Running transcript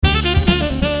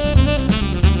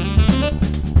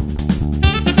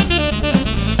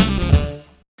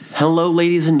Hello,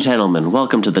 ladies and gentlemen.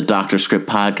 Welcome to the Dr. Script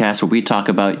Podcast, where we talk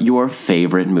about your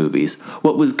favorite movies.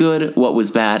 What was good, what was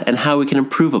bad, and how we can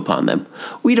improve upon them.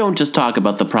 We don't just talk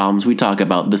about the problems, we talk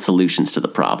about the solutions to the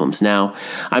problems. Now,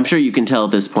 I'm sure you can tell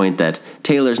at this point that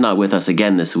Taylor's not with us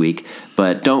again this week,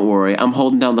 but don't worry, I'm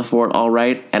holding down the fort all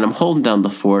right, and I'm holding down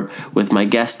the fort with my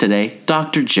guest today,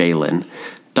 Dr. Jalen.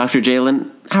 Dr.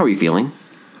 Jalen, how are you feeling?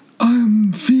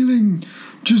 I'm feeling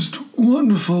just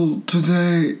wonderful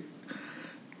today.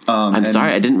 I'm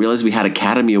sorry, I didn't realize we had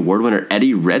Academy Award winner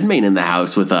Eddie Redmayne in the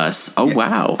house with us. Oh, yeah.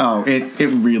 Wow. Oh, it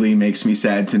really makes me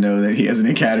sad to know that he has an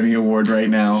Academy Award right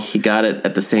now. He got it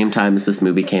at the same time as this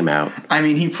movie came out. I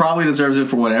mean, he probably deserves it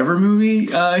for whatever movie.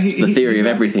 The Theory of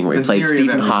Everything, where he played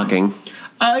Stephen Hawking.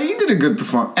 He did a good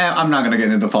performance. I'm not going to get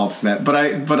into the faults of that,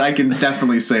 but I can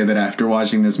definitely say that after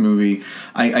watching this movie,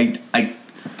 I've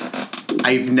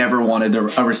never wanted a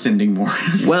rescinding more.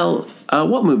 Well,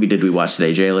 what movie did we watch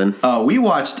today, Jalen? We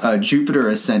watched Jupiter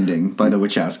Ascending by the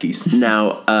Wachowskis.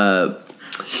 Now,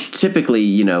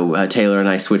 typically, Taylor and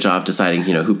I switch off deciding,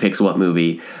 who picks what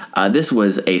movie. This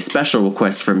was a special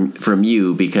request from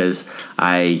you because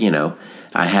I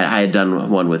had done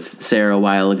one with Sarah a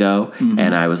while ago,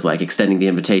 and I was like extending the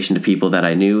invitation to people that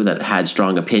I knew that had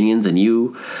strong opinions, and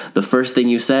the first thing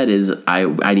you said is,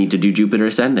 I need to do Jupiter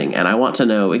Ascending, and I want to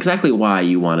know exactly why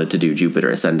you wanted to do Jupiter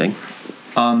Ascending.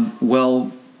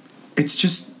 Well, it's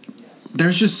just,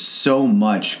 there's just so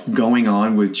much going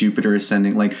on with Jupiter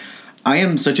Ascending. Like, I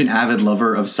am such an avid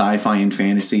lover of sci-fi and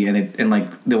fantasy and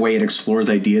like the way it explores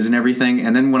ideas and everything,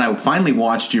 and then when I finally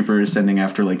watched Jupiter Ascending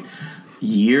after like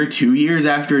 2 years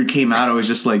after it came out, I was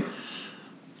just like,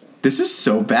 this is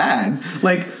so bad.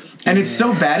 Like, and it's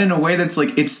so bad in a way that's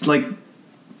like, it's like,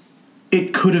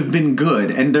 it could have been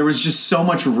good. And there was just so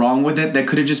much wrong with it that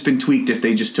could have just been tweaked if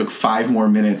they just took 5 more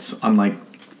minutes on like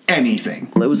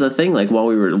anything. Well, it was a thing, like while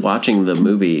we were watching the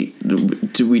movie,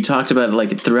 we talked about it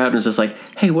like throughout, and it's just like,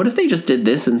 hey, what if they just did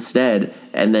this instead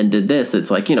and then did this?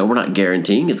 It's like, we're not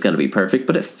guaranteeing it's going to be perfect,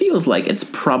 but it feels like it's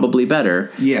probably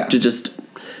better to just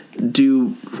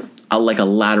do a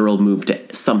lateral move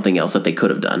to something else that they could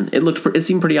have done. It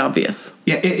seemed pretty obvious.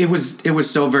 Yeah, it was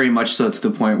so very much so to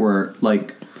the point where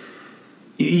like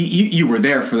you were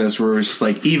there for this, where it was just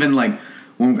like, even like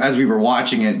as we were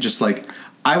watching it, just like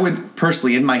I would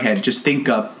personally in my head just think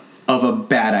up of a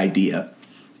bad idea,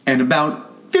 and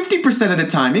about 50% of the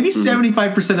time, maybe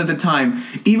 75% of the time,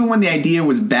 even when the idea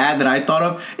was bad that I thought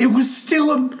of, it was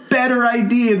still a better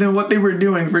idea than what they were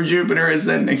doing for Jupiter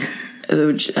Ascending.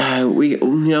 We'll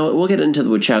get into the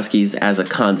Wachowskis as a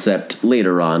concept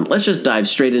later on. Let's just dive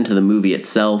straight into the movie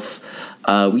itself.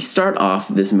 We start off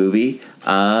this movie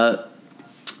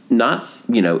not,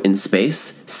 in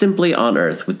space, simply on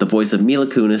Earth, with the voice of Mila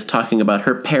Kunis talking about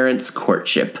her parents'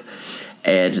 courtship.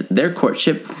 And their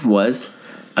courtship was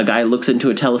a guy looks into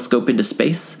a telescope into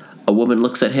space, a woman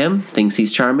looks at him, thinks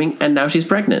he's charming, and now she's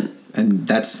pregnant. And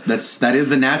that is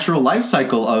the natural life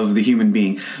cycle of the human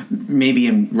being. Maybe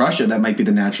in Russia that might be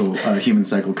the natural human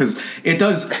cycle, because it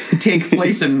does take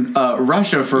place in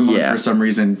Russia for a month for some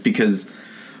reason, because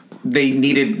they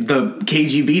needed the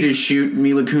KGB to shoot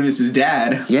Mila Kunis'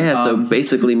 dad. Yeah, so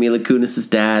basically Mila Kunis'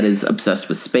 dad is obsessed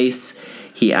with space.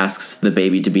 He asks the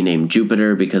baby to be named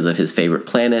Jupiter because of his favorite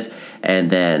planet,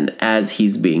 and then as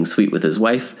he's being sweet with his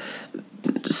wife,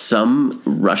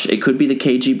 it could be the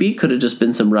KGB, could have just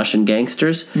been some Russian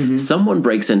gangsters. Someone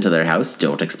breaks into their house,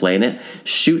 don't explain it,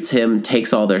 shoots him,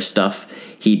 takes all their stuff.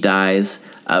 He dies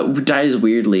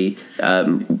weirdly,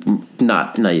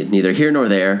 neither here nor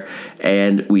there.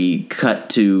 And we cut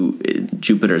to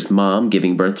Jupiter's mom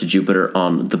giving birth to Jupiter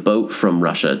on the boat from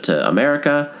Russia to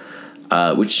America,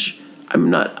 which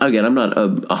I'm not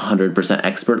 100%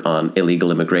 expert on illegal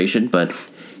immigration, but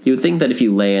you would think that if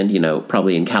you land,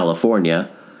 probably in California,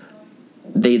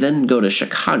 they then go to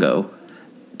Chicago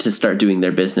to start doing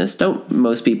their business. Don't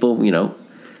most people,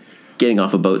 getting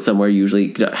off a boat somewhere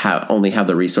usually only have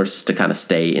the resources to kind of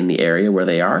stay in the area where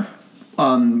they are?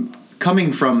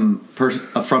 Coming from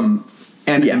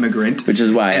an immigrant, which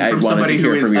is why I wanted to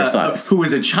hear from your thoughts. Who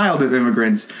is a child of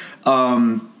immigrants.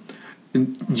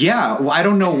 Yeah, well, I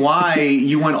don't know why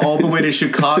you went all the way to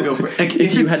Chicago.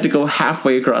 If you had to go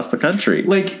halfway across the country.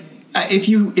 Like,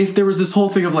 if there was this whole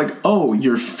thing of like, oh,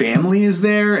 your family is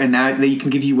there and that they can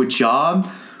give you a job,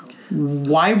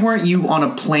 why weren't you on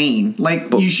a plane?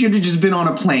 Like, you should have just been on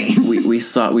a plane. we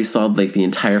saw like the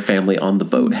entire family on the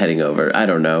boat heading over. I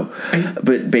don't know,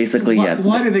 but basically,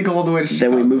 Why did they go all the way to Chicago?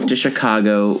 Then we moved to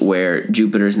Chicago, where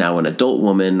Jupiter's now an adult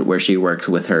woman, where she worked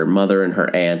with her mother and her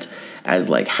aunt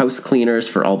as like house cleaners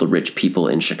for all the rich people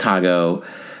in Chicago.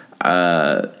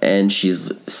 And she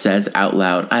says out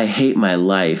loud, "I hate my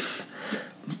life."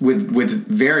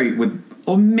 with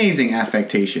amazing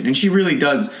affectation, and she really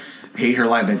does hate her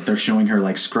life. That they're showing her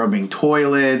like scrubbing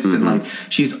toilets and like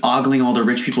she's ogling all the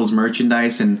rich people's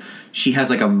merchandise, and she has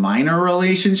like a minor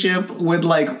relationship with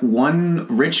like one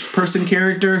rich person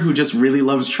character who just really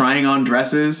loves trying on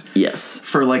dresses. Yes.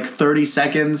 For like 30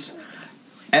 seconds.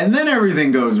 And then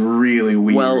everything goes really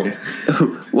weird.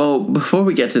 Well, before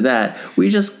we get to that, we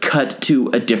just cut to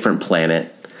a different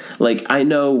planet. Like, I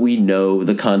know we know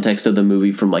the context of the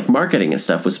movie from, like, marketing and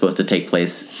stuff was supposed to take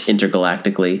place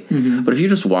intergalactically. Mm-hmm. But if you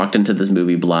just walked into this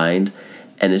movie blind,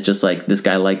 and it's just like, this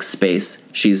guy likes space,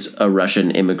 she's a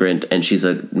Russian immigrant, and she's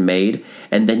a maid,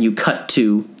 and then you cut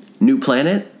to New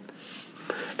Planet,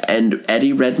 and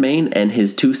Eddie Redmayne and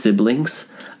his two siblings,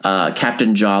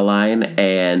 Captain Jawline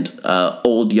and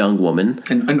old young woman.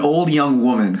 An old young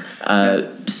woman.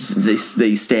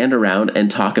 They stand around and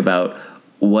talk about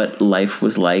what life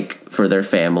was like for their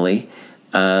family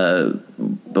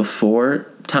before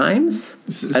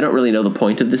times. I don't really know the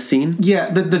point of this scene.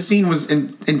 Yeah, the scene was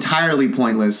entirely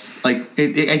pointless. Like,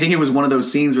 I think it was one of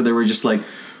those scenes where they were just like,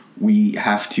 we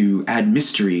have to add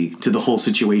mystery to the whole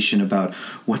situation about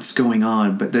what's going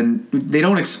on, but then they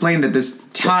don't explain that this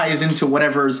ties into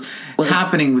whatever's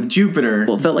happening with Jupiter.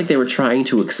 Well, it felt like they were trying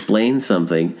to explain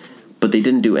something, but they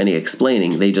didn't do any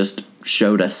explaining. They just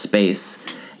showed us space,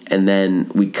 and then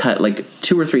we cut, like,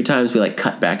 2 or 3 times, we, like,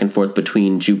 cut back and forth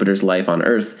between Jupiter's life on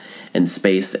Earth and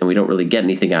space, and we don't really get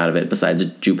anything out of it besides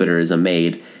Jupiter is a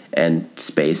maid, and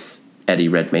space, Eddie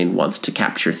Redmayne wants to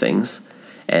capture things.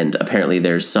 And apparently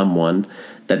there's someone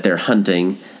that they're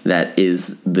hunting that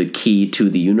is the key to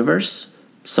the universe,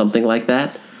 something like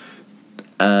that.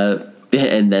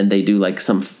 And then they do like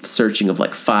some searching of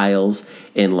like files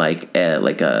in like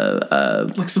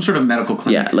some sort of medical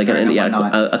clinic. Yeah, like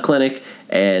a clinic,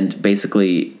 and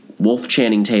basically Wolf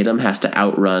Channing Tatum has to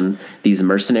outrun these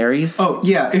mercenaries. Oh,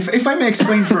 yeah. If I may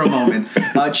explain for a moment,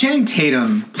 Channing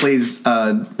Tatum plays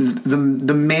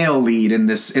the male lead in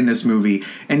this movie,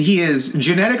 and he is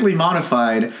genetically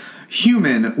modified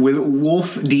human with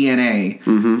wolf DNA,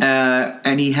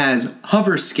 and he has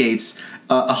hover skates,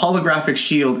 a holographic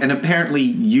shield, and apparently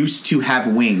used to have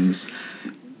wings.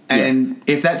 And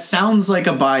if that sounds like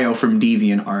a bio from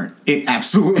DeviantArt, it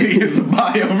absolutely is a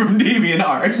bio from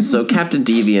DeviantArt. So Captain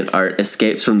DeviantArt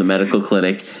escapes from the medical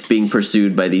clinic being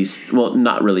pursued by these, well,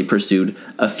 not really pursued.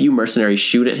 A few mercenaries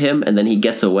shoot at him, and then he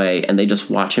gets away, and they just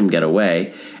watch him get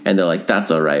away. And they're like,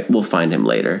 that's all right, we'll find him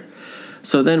later.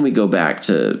 So then we go back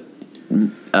to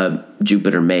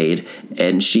Jupiter Maid,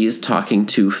 and she's talking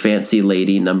to Fancy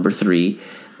Lady number 3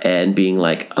 and being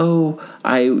like,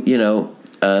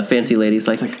 Fancy Lady's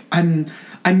like, I'm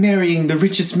marrying the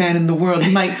richest man in the world.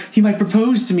 He might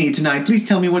propose to me tonight. Please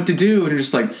tell me what to do. And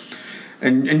just like,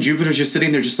 and Jupiter's just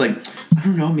sitting there, just like, I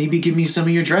don't know. Maybe give me some of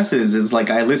your dresses. Is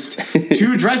like, I list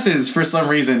 2 dresses for some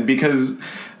reason, because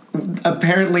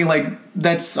apparently like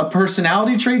that's a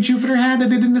personality trait Jupiter had that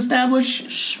they didn't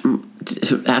establish.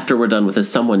 After we're done with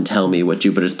this, someone tell me what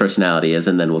Jupiter's personality is,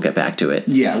 and then we'll get back to it.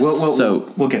 Yeah,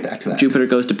 we'll get back to that. Jupiter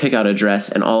goes to pick out a dress,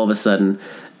 and all of a sudden,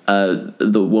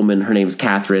 the woman, her name's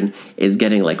Catherine, is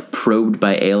getting like probed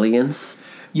by aliens.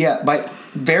 Yeah, by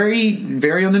very,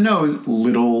 very on the nose,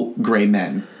 little gray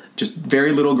men. Just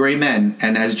very little gray men.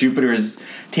 And as Jupiter is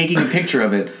taking a picture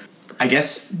of it, I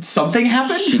guess something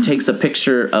happened? She takes a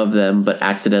picture of them, but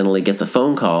accidentally gets a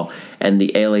phone call, and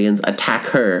the aliens attack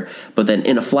her. But then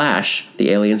in a flash,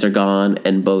 the aliens are gone,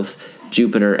 and both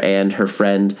Jupiter and her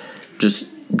friend just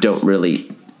don't really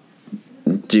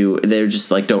they're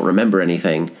just like don't remember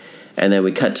anything. And then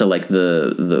we cut to like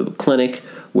the clinic,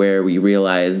 where we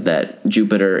realize that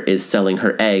Jupiter is selling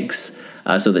her eggs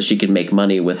so that she can make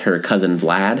money with her cousin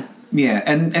Vlad. Yeah,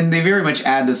 and they very much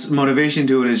add this motivation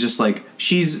to it. Is just like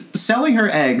she's selling her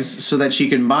eggs so that she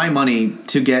can buy money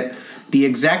to get the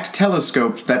exact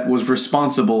telescope that was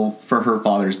responsible for her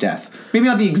father's death. Maybe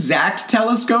not the exact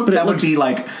telescope, but that would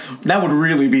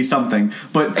really be something.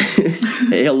 But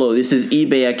hey, hello, this is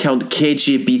eBay account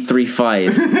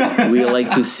KGB35. We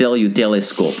like to sell you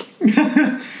telescope.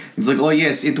 It's like, oh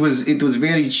yes, it was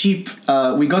very cheap.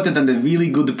 We got it at a really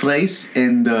good price,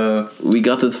 and we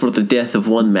got it for the death of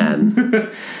one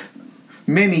man.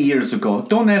 Many years ago.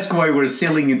 Don't ask why we're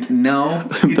selling it now.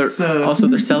 Also,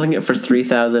 they're selling it for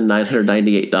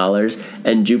 $3,998,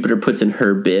 and Jupiter puts in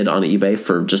her bid on eBay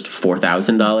for just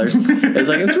 $4,000. It's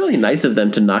like, it's really nice of them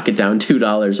to knock it down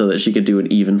 $2 so that she could do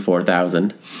an even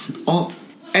 $4,000. Oh,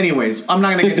 anyways, I'm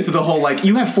not gonna get into the whole like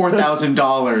you have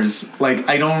 $4,000. Like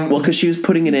I don't. Well, because she was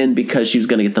putting it in because she was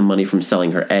going to get the money from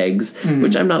selling her eggs,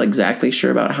 which I'm not exactly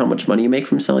sure about how much money you make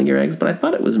from selling your eggs, but I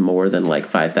thought it was more than like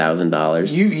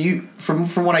 $5,000. You from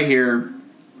what I hear,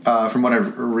 from what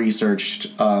I've researched,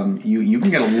 you can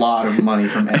get a lot of money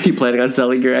from eggs. Are you planning on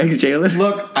selling your eggs, Jalen?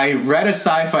 Look, I read a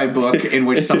sci-fi book in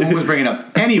which someone was bringing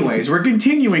up. Anyways, we're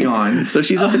continuing on. So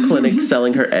she's at the clinic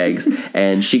selling her eggs,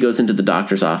 and she goes into the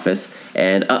doctor's office,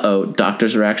 and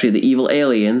doctors are actually the evil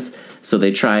aliens. So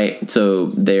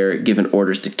they're given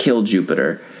orders to kill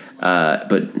Jupiter.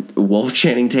 But Wolf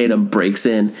Channing Tatum breaks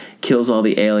in, kills all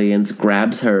the aliens,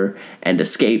 grabs her, and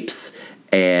escapes.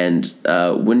 And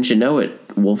wouldn't you know it,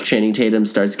 Wolf Channing Tatum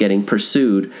starts getting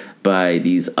pursued by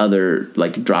these other,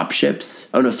 like, drop ships.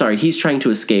 Oh, no, sorry. He's trying to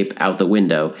escape out the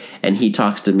window, and he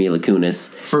talks to Mila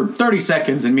Kunis. For 30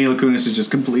 seconds, and Mila Kunis is just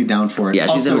completely down for it. Yeah,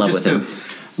 she's also, in love just with him.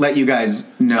 To let you guys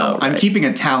know, right. I'm keeping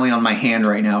a tally on my hand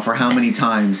right now for how many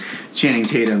times Channing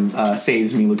Tatum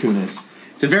saves Mila Kunis.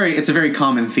 It's a very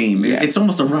common theme. Yeah. It's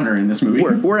almost a runner in this movie.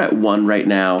 We're at 1 right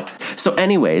now. So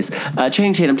anyways,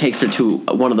 Channing Tatum takes her to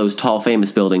one of those tall,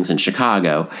 famous buildings in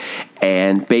Chicago.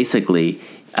 And basically,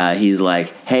 he's like,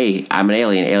 hey, I'm an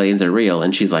alien. Aliens are real.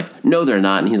 And she's like, no, they're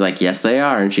not. And he's like, yes, they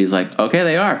are. And she's like, okay,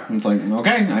 they are. It's like,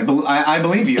 okay, I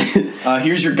believe you.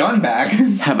 Here's your gun back.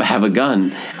 Have a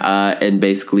gun. And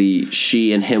basically,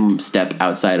 she and him step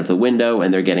outside of the window,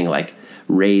 and they're getting, like,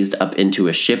 raised up into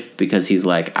a ship because he's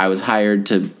like, I was hired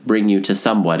to bring you to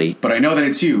somebody. But I know that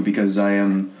it's you because I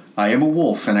am a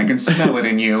wolf and I can smell it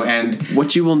in you. And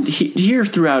what you will hear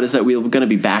throughout is that we're going to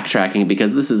be backtracking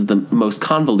because this is the most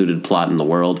convoluted plot in the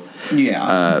world.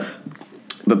 Yeah.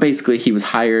 But basically, he was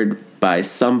hired by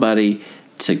somebody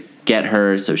to get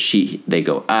her, so they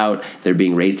go out. They're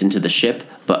being raised into the ship.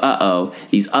 But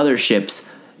these other ships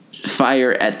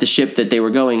fire at the ship that they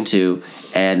were going to,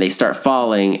 and they start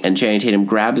falling, and Channing Tatum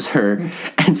grabs her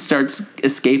and starts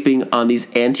escaping on these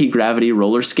anti-gravity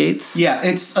roller skates. Yeah,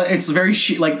 it's very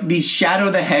like these Shadow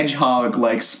the Hedgehog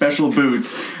like special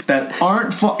boots that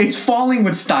aren't it's falling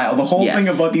with style. The whole thing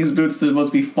about these boots is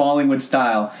supposed to be falling with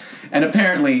style. And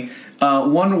apparently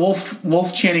one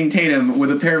Wolf Channing Tatum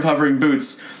with a pair of hovering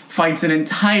boots fights an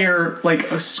entire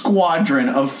a squadron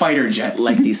of fighter jets.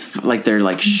 They're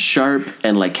like sharp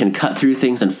and like can cut through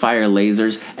things and fire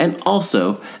lasers, and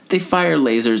also they fire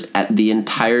lasers at the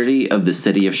entirety of the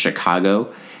city of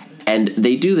Chicago. And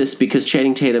they do this because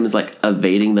Channing Tatum is like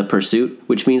evading the pursuit,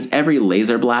 which means every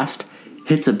laser blast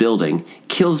hits a building,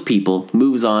 kills people,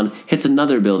 moves on, hits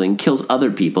another building, kills other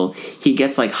people. He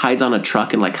gets hides on a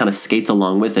truck and kind of skates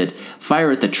along with it, fire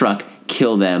at the truck,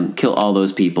 kill them, kill all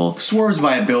those people. Swerves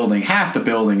by a building. Half the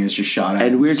building is just shot at.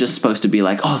 And we're just supposed to be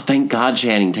like, oh, thank God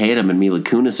Channing Tatum and Mila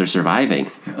Kunis are surviving.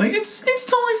 It's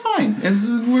totally fine.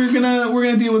 We're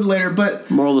gonna deal with it later. But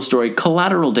moral of the story: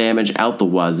 collateral damage out the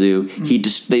wazoo.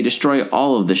 They destroy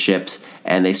all of the ships,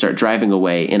 and they start driving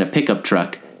away in a pickup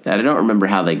truck that I don't remember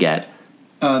how they get.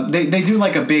 They do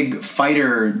a big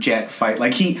fighter jet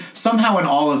fight. He somehow in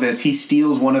all of this he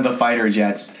steals one of the fighter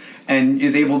jets and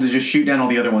is able to just shoot down all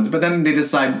the other ones. But then they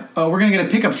decide, oh, we're gonna get a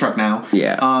pickup truck now.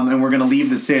 Yeah. And we're gonna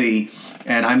leave the city,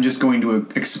 and I'm just going to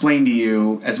explain to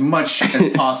you as much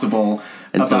as possible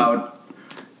about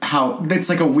how it's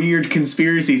a weird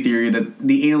conspiracy theory that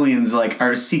the aliens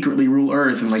are secretly rule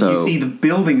Earth, and you see the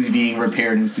buildings being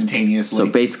repaired instantaneously. So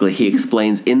basically, he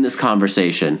explains in this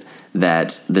conversation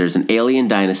that there's an alien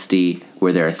dynasty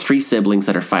where there are 3 siblings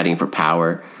that are fighting for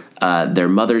power. Their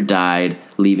mother died,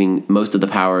 leaving most of the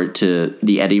power to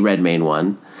the Eddie Redmayne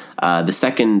one. The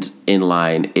second in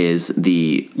line is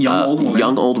the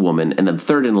young old woman, and then the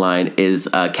third in line is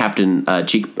Captain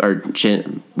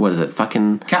Captain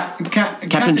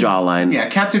Jawline. Yeah,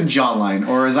 Captain Jawline,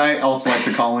 or as I also like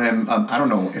to call him, I don't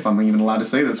know if I'm even allowed to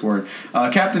say this word,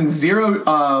 Captain Zero,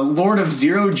 Lord of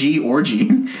Zero G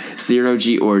Orgy. Zero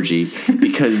G Orgy,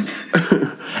 because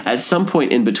at some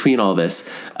point in between all this,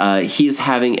 he's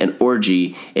having an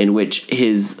orgy in which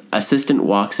his assistant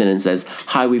walks in and says,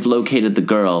 "Hi, we've located the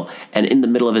girl." And in the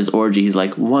middle of his orgy, he's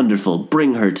like, "Wonderful,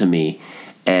 bring her to me."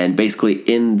 And basically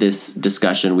in this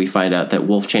discussion, we find out that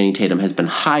Wolf Channing Tatum has been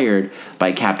hired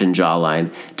by Captain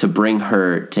Jawline to bring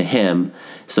her to him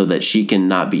so that she can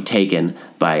not be taken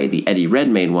by the Eddie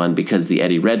Redmayne one, because the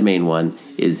Eddie Redmayne one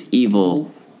is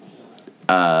evil.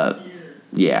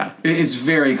 Yeah. It is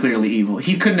very clearly evil.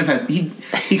 He couldn't have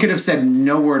he could have said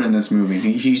no word in this movie.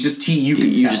 You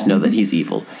just know that he's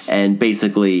evil. And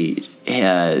basically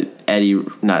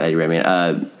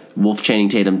Wolf Channing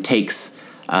Tatum takes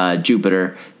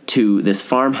Jupiter to this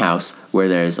farmhouse where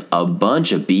there's a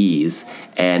bunch of bees,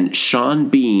 and Sean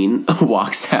Bean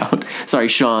walks out. Sorry,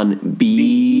 Sean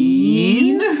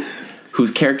Bean,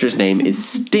 whose character's name is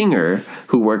Stinger,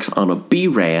 who works on a bee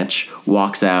ranch,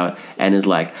 walks out and is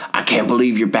like, "I can't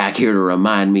believe you're back here to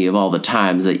remind me of all the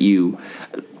times that you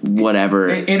whatever.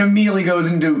 It immediately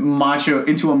goes into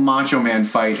a Macho Man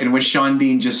fight in which Sean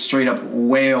Bean just straight up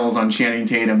wails on Channing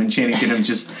Tatum, and Channing Tatum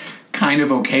just kind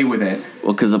of okay with it.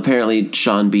 Well, because apparently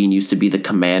Sean Bean used to be the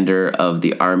commander of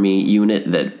the army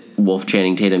unit that Wolf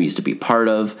Channing Tatum used to be part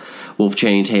of. Wolf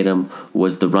Channing Tatum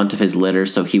was the runt of his litter,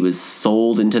 so he was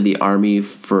sold into the army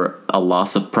for a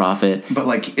loss of profit. But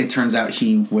like it turns out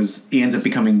he ends up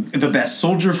becoming the best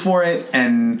soldier for it,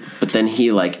 but then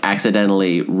he like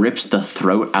accidentally rips the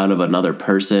throat out of another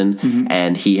person,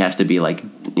 and he has to be like,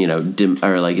 you know,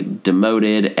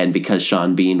 demoted, and because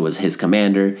Sean Bean was his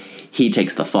commander, he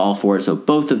takes the fall for it. So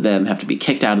both of them have to be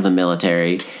kicked out of the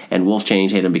military, and Wolf Channing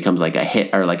Tatum becomes like a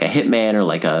hitman or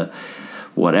like a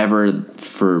whatever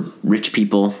for rich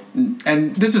people.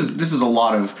 And this is a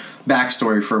lot of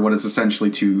backstory for what is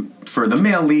essentially for the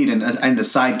male lead and a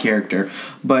side character.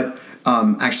 But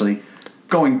actually,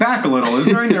 going back a little, is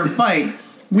during their fight,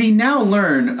 we now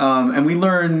learn that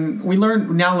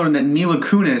Mila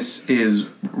Kunis is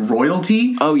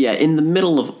royalty. Oh yeah, in the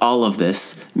middle of all of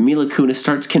this, Mila Kunis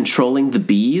starts controlling the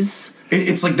bees.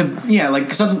 It's like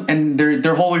and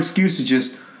their whole excuse is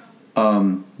just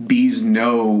bees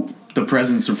know the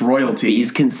presence of royalty.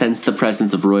 Bees can sense the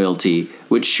presence of royalty,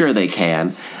 which sure they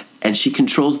can. And she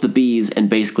controls the bees, and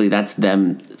basically that's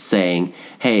them saying,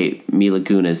 hey, Mila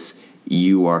Kunis,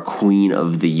 you are queen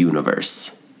of the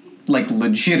universe. Like,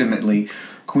 legitimately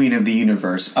queen of the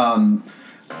universe.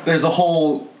 There's a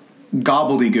whole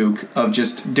gobbledygook of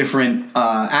just different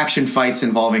action fights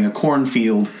involving a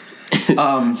cornfield.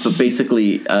 But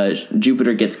basically,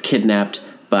 Jupiter gets kidnapped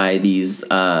by these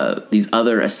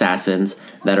other assassins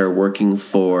that are working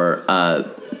for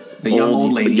the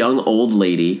young old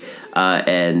lady,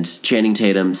 and Channing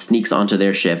Tatum sneaks onto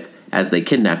their ship as they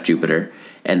kidnap Jupiter,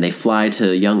 and they fly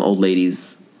to young old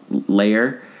lady's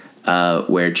lair,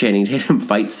 where Channing Tatum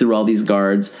fights through all these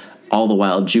guards. All the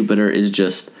while, Jupiter is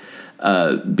just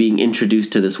being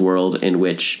introduced to this world in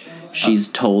which she's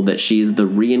told that she is the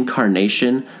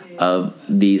reincarnation of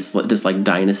this like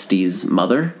dynasty's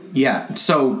mother. Yeah,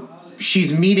 so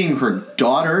she's meeting her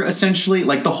daughter, essentially.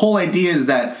 Like, the whole idea is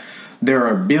that there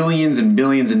are billions and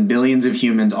billions and billions of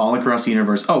humans all across the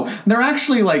universe. Oh, they're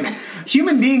actually, like,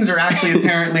 human beings are actually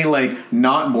apparently, like,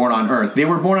 not born on Earth. They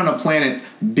were born on a planet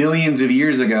billions of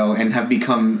years ago and have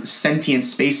become sentient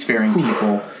spacefaring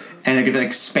people and have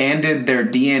expanded their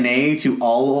DNA to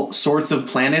all sorts of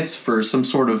planets for some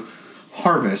sort of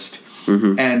harvest.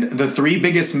 Mm-hmm. And the three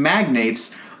biggest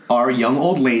magnates are young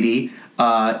old lady,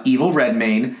 Evil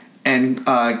Redmayne, and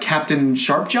Captain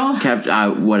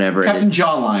Sharpjaw? Whatever. Captain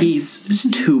Jawline. He's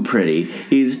too pretty.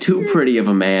 He's too pretty of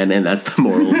a man, and that's the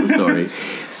moral of the story.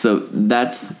 So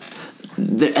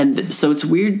so it's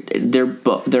weird. They're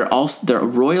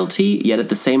royalty, yet at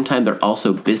the same time they're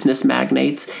also business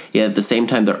magnates. Yet at the same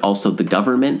time they're also the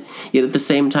government. Yet at the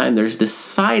same time there's this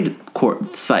side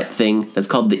thing that's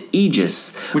called the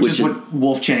Aegis, which is what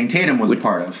Wolf Channing Tatum was a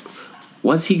part of.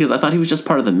 Was he? Because I thought he was just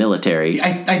part of the military.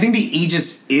 I think the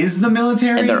Aegis is the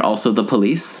military. And they're also the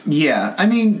police? Yeah. I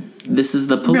mean... This is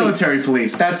the police. Military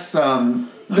police. That's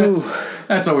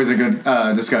always a good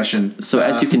discussion. So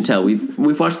as you can tell,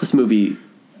 we've watched this movie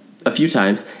a few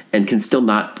times and can still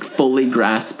not fully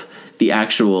grasp the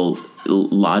actual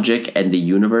logic and the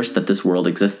universe that this world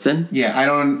exists in. Yeah, I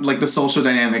don't... Like, the social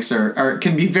dynamics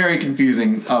can be very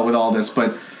confusing with all this,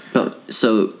 but...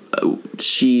 So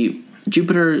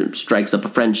Jupiter strikes up a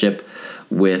friendship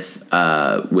with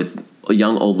a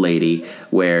young old lady,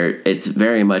 where it's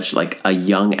very much like a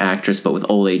young actress but with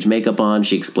old age makeup on.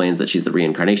 She explains that she's the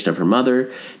reincarnation of her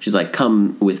mother. She's like,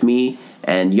 come with me,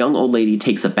 and young old lady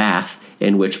takes a bath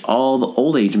in which all the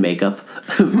old age makeup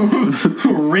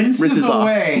rinses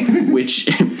away. Which,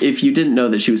 if you didn't know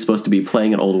that she was supposed to be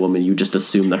playing an old woman, you just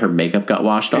assume that her makeup got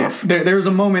washed off. There's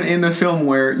a moment in the film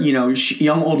where, you know,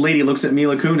 young old lady looks at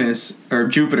Mila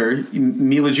Jupiter,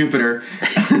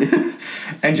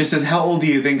 and just says, how old do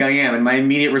you think I am? And my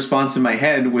immediate response in my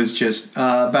head was just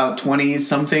about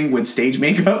 20-something with stage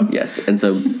makeup. Yes, and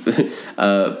so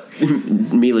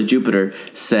Mila Jupiter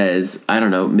says, I don't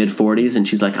know, mid-40s, and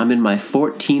she's like, I'm in my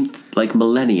 14th, like,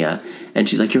 millennia. And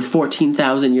she's like, you're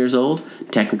 14,000 years old?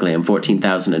 Technically, I'm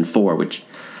 14,004, which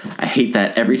I hate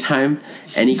that every time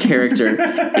any character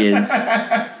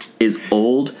is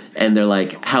old, and they're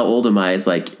like, how old am I? It's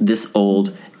like, this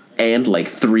old and, like,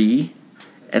 3.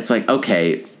 It's like,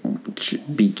 okay,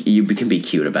 you can be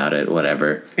cute about it,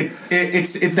 whatever.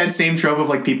 It's that same trope of,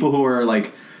 like, people who are,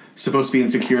 like, supposed to be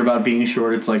insecure about being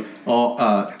short. It's like,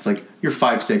 it's like, you're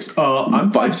 5'6".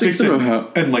 I'm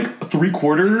 5'6" and like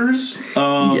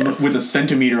 3/4 with a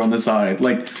centimeter on the side,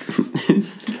 like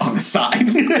on the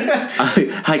side.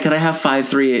 Hi, can I have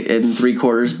 5'3" and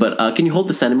 3/4? But can you hold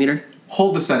the centimeter?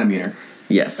 Hold the centimeter.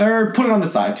 Yes. Or put it on the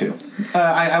side too.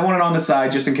 I want it on the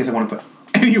side just in case I want to put.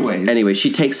 Anyway,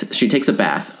 she takes a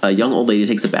bath. A young old lady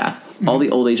takes a bath. Mm-hmm. All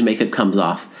the old age makeup comes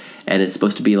off, and it's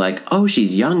supposed to be like, oh,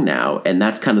 she's young now, and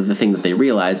that's kind of the thing that they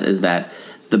realize is that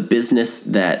the business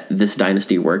that this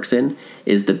dynasty works in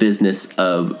is the business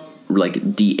of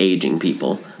like de-aging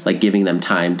people, like giving them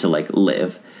time to like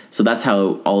live. So that's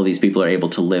how all of these people are able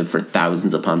to live for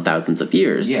thousands upon thousands of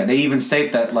years. Yeah, they even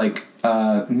state that like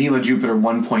Mila Jupiter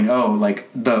 1.0, like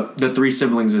the three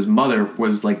siblings' mother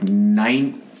was like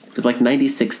It was like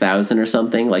 96,000 or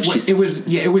something. Like it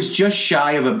was just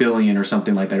shy of 1 billion or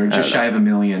something like that, or just shy of 1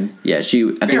 million. Yeah, I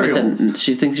think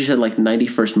she thinks she said like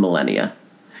 91st millennia.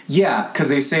 Yeah, because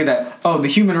they say that the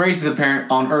human race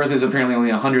on Earth is apparently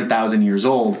only 100,000 years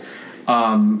old.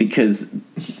 Because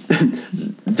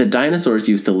the dinosaurs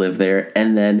used to live there,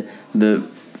 and then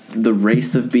the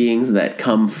race of beings that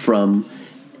come from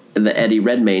the Eddie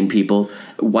Redmayne people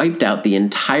wiped out the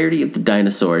entirety of the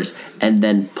dinosaurs and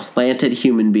then planted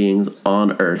human beings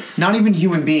on Earth. Not even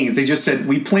human beings. They just said,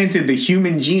 we planted the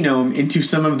human genome into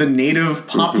some of the native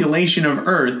population of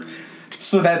Earth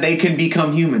so that they can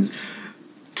become humans.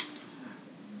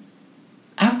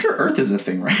 After Earth is a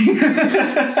thing,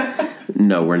 right?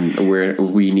 No,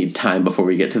 we need time before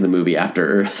we get to the movie After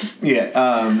Earth. Yeah,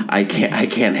 I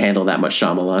can't handle that much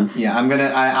Shyamalan. Yeah,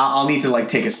 I'll need to like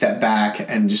take a step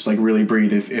back and just like really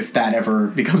breathe if that ever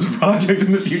becomes a project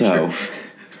in the future. So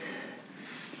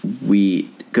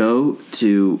we go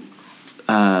to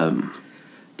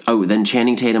then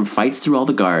Channing Tatum fights through all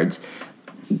the guards,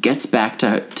 gets back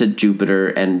to Jupiter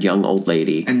and young old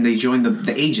lady, and they join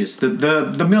the Aegis,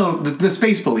 the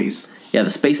space police. Yeah, the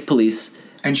space police.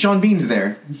 And Sean Bean's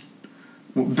there.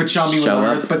 But Sean Bean was on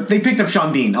Earth. But they picked up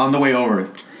Sean Bean on the way over.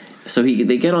 So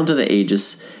they get onto the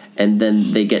Aegis, and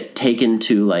then they get taken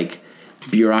to, like,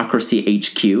 Bureaucracy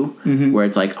HQ, where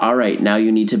it's like, all right, now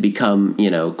you need to become,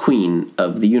 queen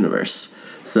of the universe.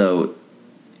 So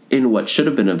in what should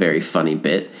have been a very funny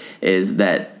bit is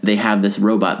that they have this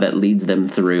robot that leads them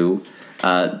through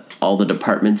all the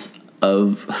departments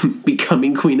of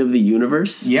becoming queen of the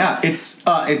universe. Yeah, it's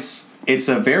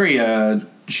a very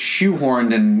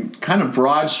shoehorned and kind of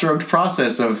broad-stroked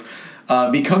process of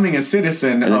becoming a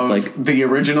citizen of like, the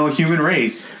original human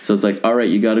race. So it's like, all right,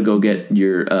 you got to go get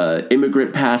your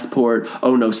immigrant passport.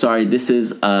 Oh, no, sorry, this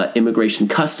is immigration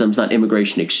customs, not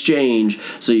immigration exchange.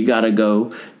 So you got to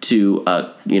go to,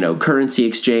 currency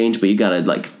exchange, but you got to,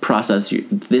 like, process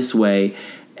this way.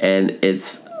 And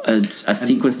it's a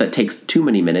sequence that takes too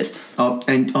many minutes.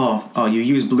 You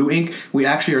use blue ink? We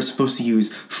actually are supposed to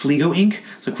use Fligo ink?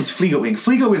 It's like, what's Fligo ink?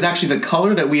 Fligo is actually the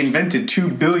color that we invented 2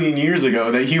 billion years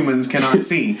ago that humans cannot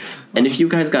see. And if you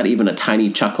guys got even a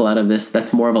tiny chuckle out of this,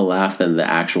 that's more of a laugh than the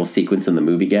actual sequence in the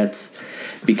movie gets.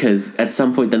 Because at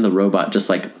some point then the robot just,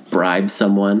 like, bribes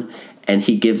someone, and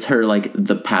he gives her, like,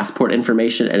 the passport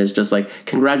information, and it's just like,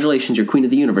 congratulations, you're queen of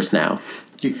the universe now.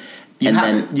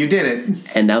 You did it.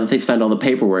 And now that they've signed all the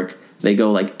paperwork, they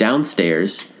go like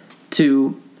downstairs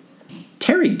to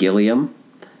Terry Gilliam.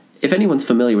 If anyone's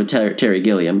familiar with Terry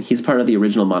Gilliam, he's part of the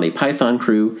original Monty Python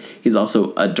crew. He's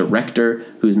also a director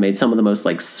who's made some of the most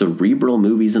like cerebral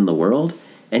movies in the world.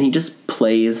 And he just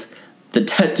plays the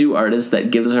tattoo artist that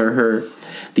gives her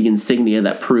the insignia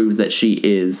that proves that she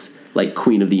is like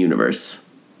queen of the universe.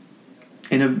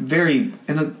 In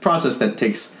a process that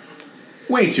takes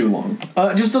way too long.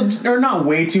 Not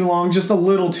way too long, just a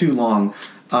little too long.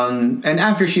 And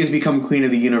after she has become queen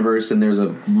of the universe and there's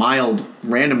a mild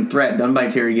random threat done by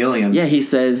Terry Gilliam. Yeah, he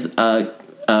says,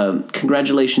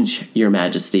 congratulations, your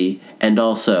majesty, and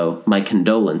also my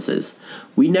condolences.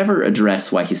 We never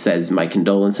address why he says my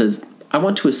condolences. I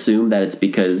want to assume that it's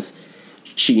because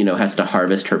she, has to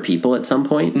harvest her people at some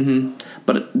point. Mm-hmm.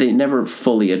 But they never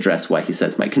fully address why he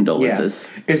says my condolences.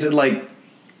 Yeah. Is it like...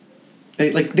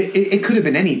 It could have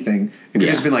been anything. It could have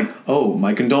just been like, oh,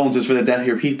 my condolences for the death of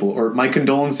your people, or my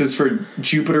condolences for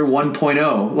Jupiter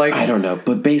 1.0. Like, I don't know,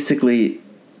 but basically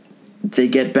they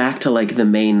get back to like the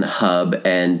main hub,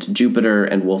 and Jupiter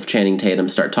and Wolf Channing Tatum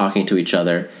start talking to each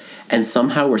other, and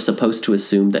somehow we're supposed to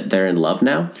assume that they're in love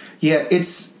now. Yeah,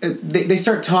 it's they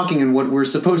start talking, and what we're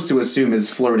supposed to assume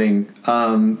is flirting.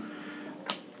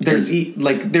 There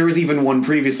was even one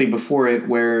previously before it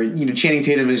where Channing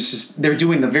Tatum is just, they're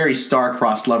doing the very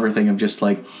star-crossed lover thing of just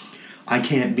like, I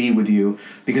can't be with you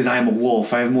because I am a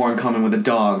wolf. I have more in common with a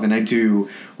dog than I do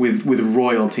with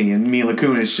royalty. And Mila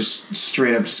Kunis just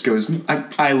straight up just goes,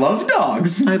 I love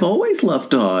dogs. I've always loved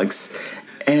dogs.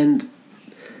 And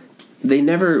we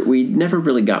never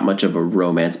really got much of a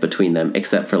romance between them,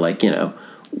 except for, like, you know,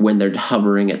 when they're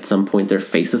hovering at some point, their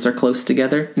faces are close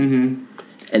together. Mm-hmm.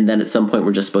 And then at some point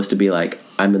we're just supposed to be like,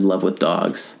 I'm in love with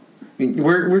dogs.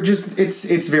 We're just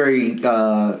it's very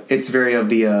of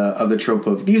the trope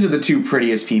of these are the two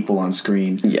prettiest people on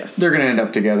screen. Yes, they're gonna end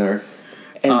up together.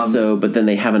 And but then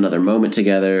they have another moment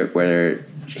together where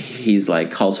he's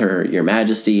like calls her Your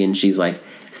Majesty, and she's like,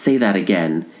 say that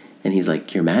again. And he's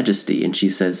like, Your Majesty, and she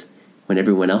says, when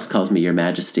everyone else calls me Your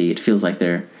Majesty, it feels like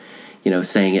they're, you know,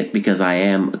 saying it because I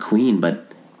am a queen,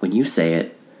 but when you say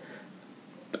it,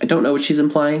 I don't know what she's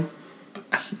implying.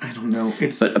 I don't know.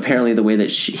 But apparently the way that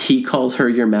he calls her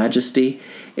Your Majesty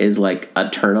is like a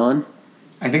turn on.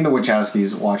 I think the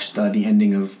Wachowskis watched the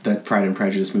ending of that Pride and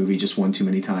Prejudice movie just one too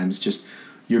many times. Just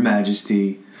Your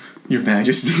Majesty, Your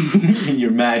Majesty,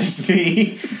 Your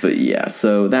Majesty. But yeah,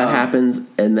 so that happens,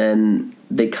 and then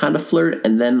they kind of flirt,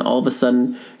 and then all of a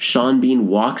sudden Sean Bean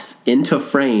walks into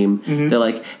frame. Mm-hmm. They're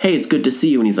like, hey, it's good to see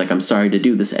you. And he's like, I'm sorry to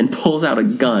do this, and pulls out a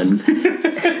gun.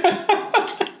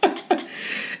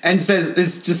 And says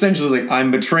it's essentially like, I'm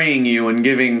betraying you and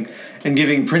giving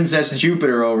Princess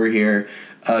Jupiter over here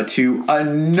to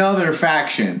another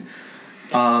faction.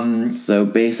 So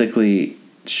basically,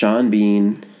 Sean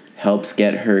Bean helps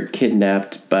get her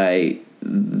kidnapped by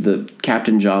the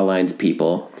Captain Jawline's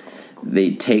people.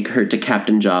 They take her to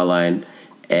Captain Jawline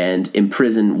and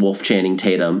imprison Wolf Channing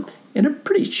Tatum in a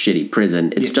pretty shitty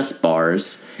prison. It's just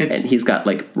bars, and he's got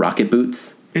like rocket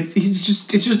boots. It's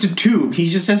just a tube. He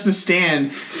just has to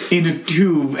stand in a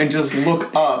tube and just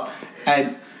look up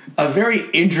at a very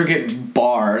intricate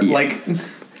bar. Yes. Like,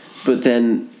 but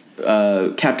then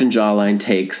Captain Jawline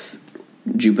takes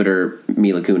Jupiter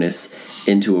Mila Kunis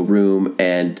into a room,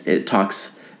 and he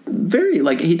talks very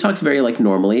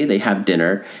normally. They have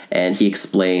dinner, and he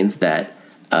explains that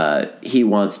he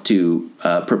wants to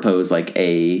propose like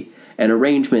an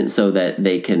arrangement so that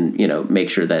they can, you know, make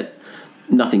sure that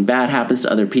nothing bad happens to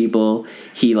other people.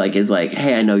 He is like,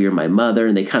 hey, I know you're my mother,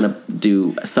 and they kind of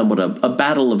do somewhat a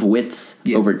battle of wits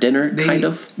over dinner. They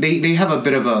have a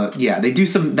bit of they do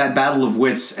that battle of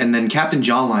wits, and then Captain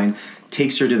Jawline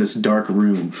takes her to this dark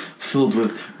room filled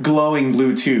with glowing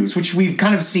blue tubes, which we've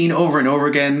kind of seen over and over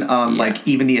again. Like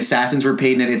even the assassins were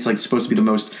paid in it. It's like supposed to be the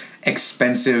most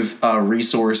expensive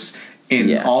resource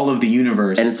in all of the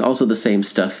universe. And it's also the same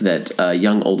stuff that a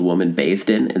young old woman bathed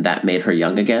in, and that made her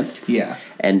young again. Yeah.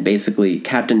 And basically,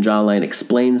 Captain Jawline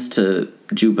explains to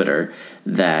Jupiter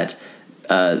that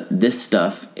this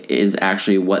stuff is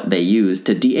actually what they use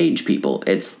to de-age people.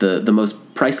 It's the most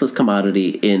priceless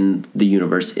commodity in the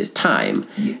universe is time.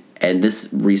 Yeah. And this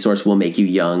resource will make you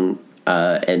young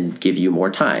and give you more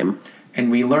time. And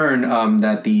we learn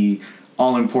that the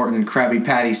all-important Krabby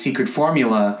Patty secret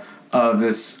formula of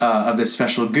this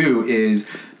special goo is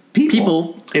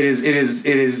people. It is.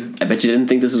 I bet you didn't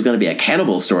think this was going to be a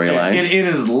cannibal storyline. It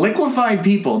is liquefied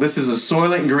people. This is a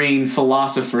Soylent Green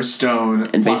Philosopher's Stone.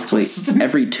 And basically,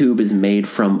 every tube is made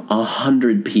from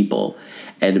 100 people.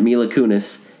 And Mila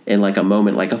Kunis, in like a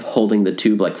moment of holding the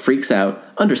tube, freaks out,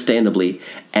 understandably,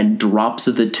 and drops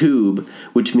the tube,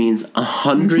 which means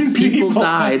 100 people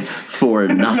died for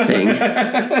nothing.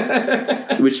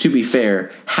 Which, to be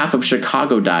fair, half of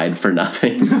Chicago died for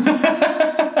nothing.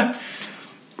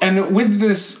 And with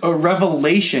this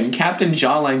revelation, Captain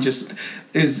Jawline just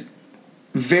is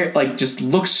very just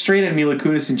looks straight at Mila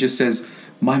Kunis and just says,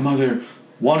 "My mother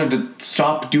wanted to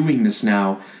stop doing this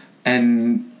now,"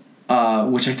 and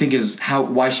which I think is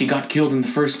why she got killed in the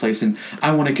first place. And I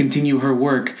want to continue her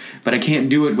work, but I can't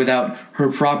do it without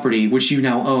her property, which you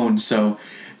now own. So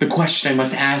the question I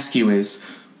must ask you is,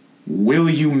 will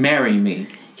you marry me?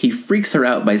 He freaks her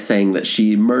out by saying that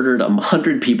she murdered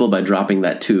 100 people by dropping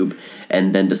that tube,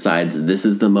 and then decides this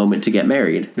is the moment to get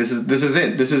married. This is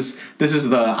it. This is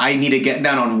the I need to get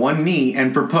down on one knee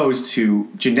and propose to,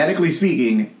 genetically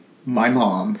speaking, my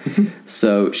mom.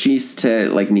 So she needs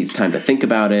time to think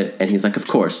about it, and he's like, of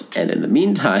course. And in the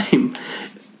meantime,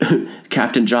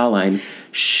 Captain Jawline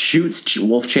shoots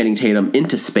Wolf Channing Tatum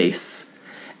into space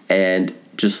and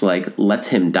just lets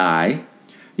him die.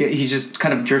 Yeah, he's just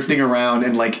kind of drifting around,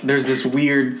 and there's this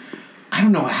weird, I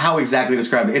don't know how exactly to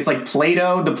describe it. It's like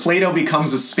Play-Doh. The Play-Doh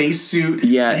becomes a spacesuit.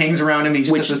 Yeah, it hangs around him. And he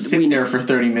just has to sit there for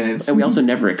 30 minutes. And we also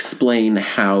never explain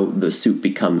how the suit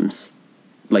becomes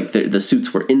the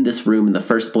suits were in this room in the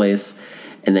first place,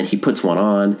 and then he puts one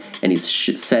on, and he's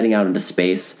setting out into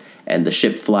space, and the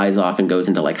ship flies off and goes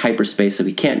into like hyperspace, so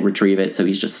he can't retrieve it. So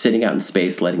he's just sitting out in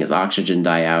space, letting his oxygen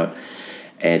die out,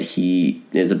 and he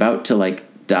is about to like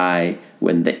die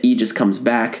when the Aegis comes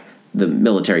back. The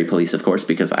military police, of course,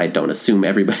 because I don't assume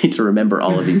everybody to remember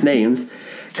all of these names,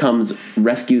 comes,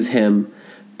 rescues him,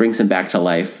 brings him back to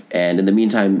life, and in the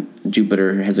meantime,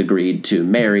 Jupiter has agreed to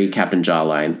marry Captain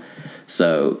Jawline.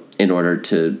 So in order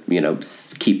to,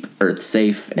 keep Earth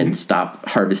safe and stop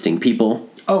harvesting people.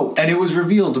 Oh, and it was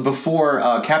revealed before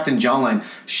Captain Jawline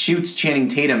shoots Channing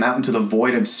Tatum out into the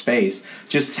void of space,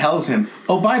 just tells him,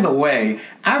 oh, by the way,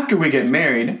 after we get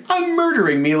married, I'm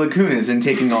murdering Mila Kunis and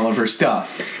taking all of her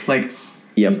stuff. Like...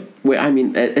 Yep. I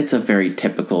mean, it's a very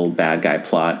typical bad guy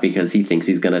plot because he thinks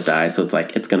he's going to die, so it's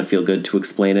like, it's going to feel good to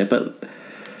explain it, but...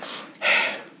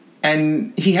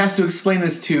 And he has to explain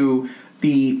this to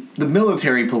the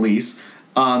military police,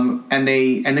 and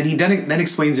then he then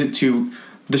explains it to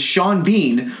the Sean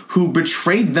Bean who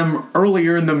betrayed them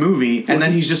earlier in the movie, and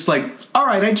then he's just like, all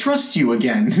right, I trust you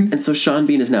again. And so Sean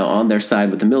Bean is now on their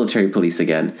side with the military police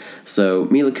again. So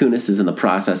Mila Kunis is in the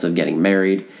process of getting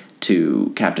married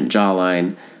to Captain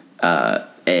Jawline,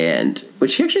 and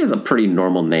which he actually has a pretty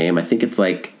normal name. I think it's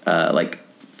like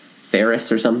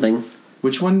Ferris or something.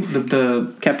 Which one?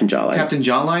 The Captain Jawline. Captain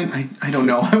Jawline? I don't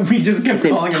know. We just kept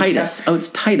calling him Titus. Oh, it's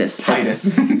Titus.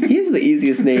 Titus. He has the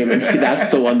easiest name, and that's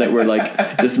the one that we're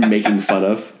like just making fun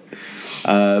of.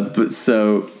 But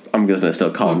so I'm gonna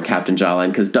still call him Captain Jawline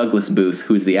because Douglas Booth,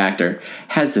 who's the actor,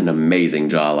 has an amazing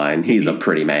jawline. He's a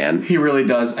pretty man. He really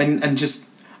does, and just.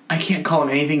 I can't call him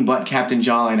anything but Captain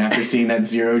Jawline after seeing that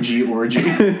zero-G orgy.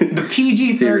 The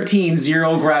PG-13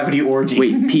 zero gravity orgy.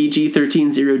 Wait,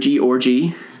 PG-13 zero-G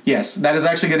orgy? Yes, that is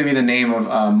actually going to be the name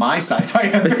of my sci-fi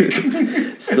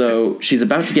epic. So she's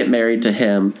about to get married to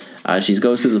him. She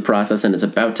goes through the process and is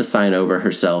about to sign over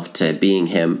herself to being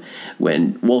him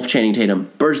when Wolf Channing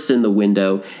Tatum bursts in the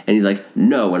window and he's like,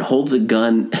 no, and holds a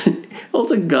gun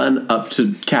up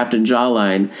to Captain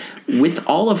Jawline with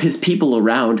all of his people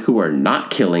around who are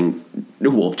not killing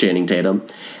Wolf Channing Tatum.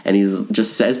 And he's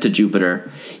just says to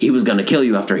Jupiter, he was going to kill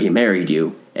you after he married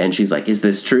you. And she's like, is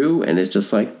this true? And it's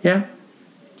just like, yeah.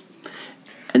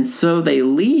 And so they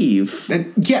leave.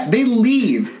 Yeah, they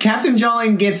leave. Captain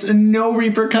Jawline gets no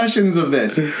repercussions of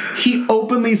this. He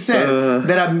openly said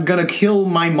that I'm going to kill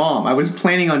my mom. I was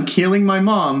planning on killing my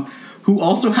mom, who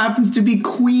also happens to be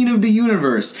queen of the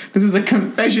universe. This is a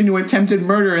confession to attempted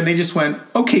murder, and they just went,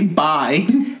 okay, bye.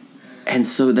 And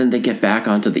so then they get back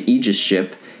onto the Aegis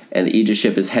ship, and the Aegis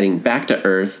ship is heading back to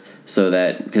Earth so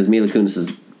that, because Mila Kunis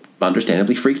is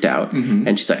understandably freaked out,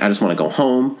 and she's like, I just want to go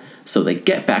home. So they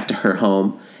get back to her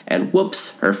home, and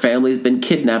whoops, her family's been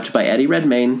kidnapped by Eddie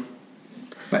Redmayne.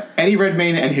 But Eddie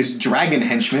Redmayne and his dragon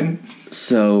henchmen.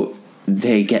 So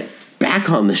they get back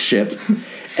on the ship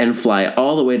and fly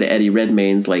all the way to Eddie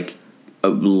Redmayne's like a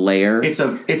lair. It's a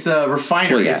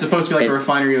refinery. Well, yeah. It's supposed to be like a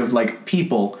refinery of like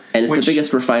people. And it's the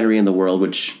biggest refinery in the world,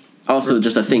 which also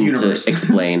just a thing to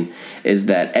explain is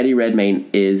that Eddie Redmayne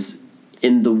is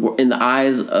in the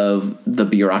eyes of the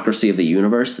bureaucracy of the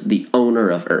universe, the owner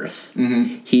of Earth.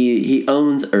 Mm-hmm. He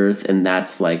owns Earth, and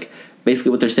that's like basically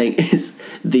what they're saying is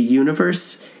the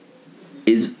universe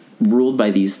is ruled by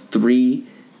these three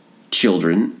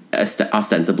children,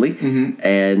 ostensibly,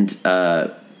 and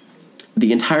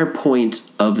the entire point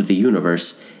of the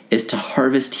universe is to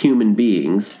harvest human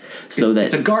beings so that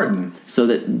it's a garden, so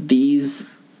that these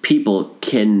people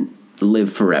can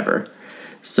live forever.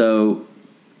 So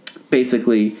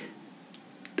basically,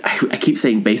 I keep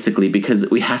saying basically because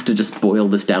we have to just boil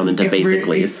this down into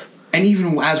basicallys. And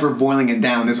even as we're boiling it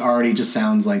down, this already just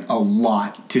sounds like a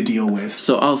lot to deal with.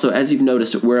 So also, as you've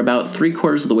noticed, we're about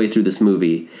 3/4 of the way through this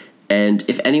movie, and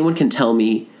if anyone can tell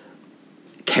me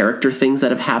character things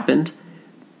that have happened,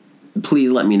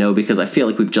 please let me know, because I feel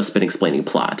like we've just been explaining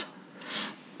plot.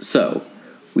 So,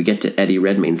 we get to Eddie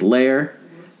Redmayne's lair.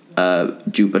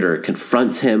 Jupiter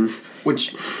confronts him.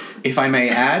 Which, if I may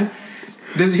add,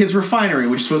 this is his refinery,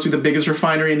 which is supposed to be the biggest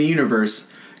refinery in the universe.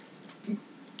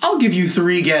 I'll give you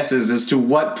 3 guesses as to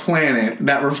what planet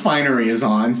that refinery is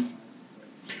on.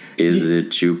 Is it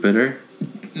Jupiter?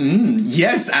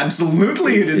 Yes,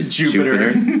 absolutely it is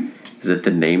Jupiter. Is it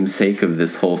the namesake of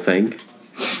this whole thing?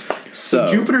 So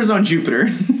Jupiter's on Jupiter.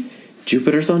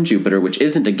 Jupiter's on Jupiter, which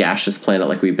isn't a gaseous planet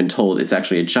like we've been told. It's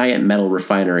actually a giant metal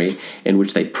refinery in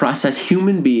which they process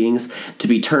human beings to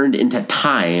be turned into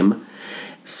time.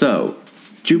 So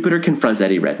Jupiter confronts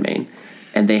Eddie Redmayne,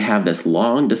 and they have this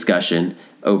long discussion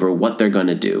over what they're going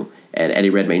to do. And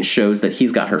Eddie Redmayne shows that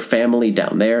he's got her family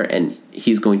down there, and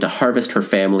he's going to harvest her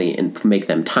family and make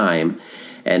them time.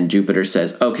 And Jupiter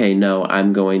says, okay, no,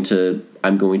 I'm going to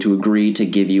I'm going to agree to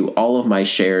give you all of my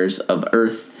shares of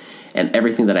Earth and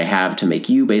everything that I have to make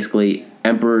you basically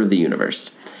Emperor of the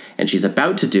Universe. And she's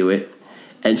about to do it,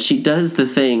 and she does the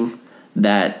thing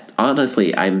that,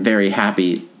 honestly, I'm very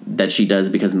happy that she does,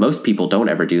 because most people don't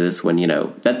ever do this. When,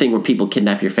 that thing where people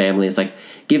kidnap your family, it's like,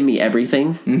 give me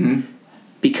everything. Mm-hmm.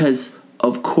 Because,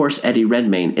 of course, Eddie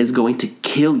Redmayne is going to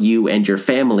kill you and your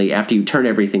family after you turn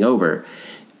everything over.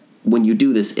 When you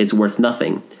do this, it's worth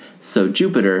nothing. So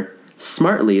Jupiter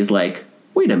smartly is like,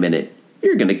 wait a minute,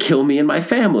 you're going to kill me and my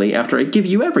family after I give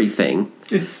you everything.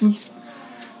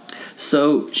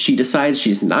 So she decides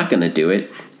she's not going to do it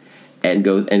and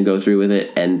go through with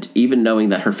it. And even knowing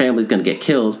that her family's going to get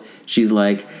killed, she's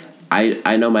like,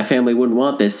 I know my family wouldn't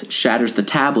want this, shatters the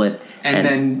tablet. And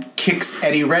then kicks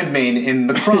Eddie Redmayne in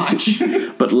the crotch.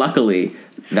 But luckily,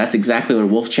 that's exactly when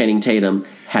Wolf Channing Tatum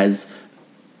has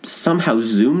somehow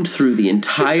zoomed through the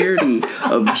entirety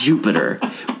of Jupiter,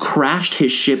 crashed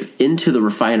his ship into the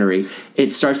refinery.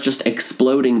 It starts just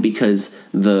exploding because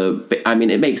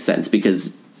it makes sense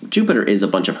because Jupiter is a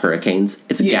bunch of hurricanes.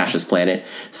 It's a gaseous planet.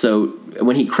 So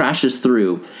when he crashes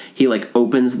through, he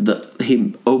opens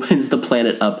the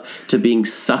planet up to being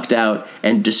sucked out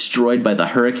and destroyed by the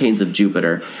hurricanes of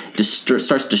Jupiter.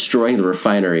 Starts destroying the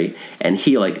refinery, and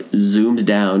he zooms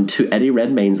down to Eddie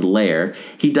Redmayne's lair.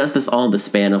 He does this all in the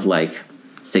span of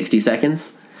 60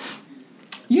 seconds.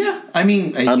 Yeah, I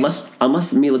mean,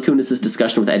 unless Mila Kunis's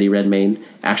discussion with Eddie Redmayne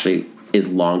actually is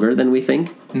longer than we think.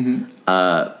 Mm-hmm.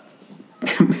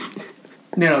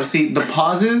 See, the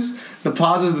pauses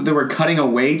that they were cutting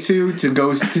away to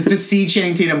go to see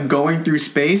Channing Tatum going through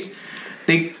space,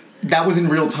 that was in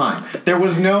real time. They were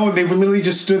literally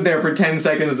just stood there for 10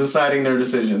 seconds deciding their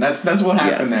decision. That's what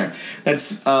happened there.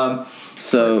 That's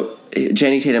so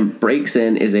Channing Tatum breaks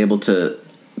in, is able to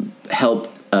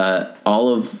help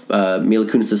all of Mila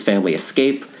Kunis's family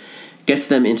escape, gets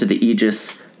them into the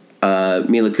Aegis.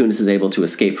 Mila Kunis is able to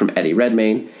escape from Eddie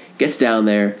Redmayne. Gets down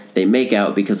there, they make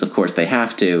out because of course they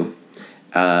have to,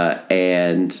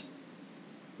 and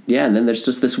then there's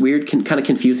just this weird kind of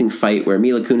confusing fight where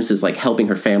Mila Kunis is helping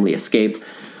her family escape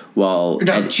while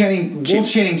Wolf Channing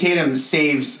Tatum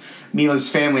saves Mila's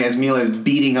family as Mila is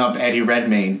beating up Eddie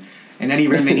Redmayne, and Eddie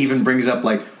Redmayne even brings up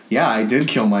yeah, I did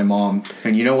kill my mom,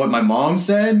 and you know what my mom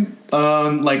said?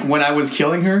 When I was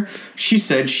killing her, she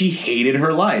said she hated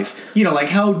her life.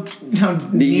 How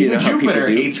Jupiter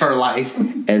hates her life.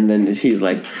 And then he's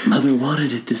like, "Mother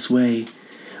wanted it this way,"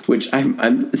 which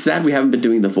I'm sad we haven't been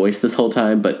doing the voice this whole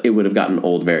time, but it would have gotten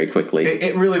old very quickly.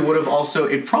 It really would have. Also,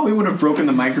 it probably would have broken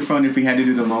the microphone if we had to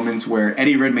do the moments where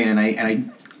Eddie Redmayne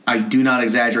and I do not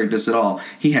exaggerate this at all.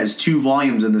 He has 2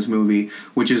 volumes in this movie,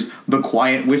 which is The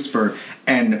Quiet Whisper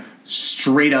and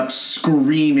straight up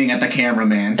screaming at the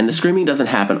cameraman. And the screaming doesn't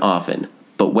happen often,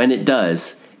 but when it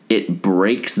does, it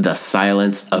breaks the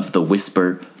silence of the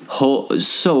whisper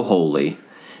so wholly.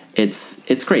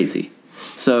 It's crazy.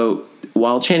 So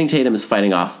while Channing Tatum is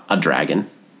fighting off a dragon,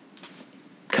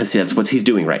 because that's what he's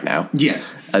doing right now.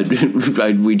 Yes.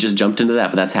 We just jumped into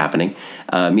that, but that's happening.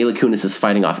 Mila Kunis is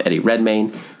fighting off Eddie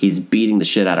Redmayne. He's beating the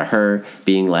shit out of her,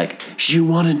 being like, she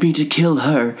wanted me to kill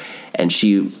her. And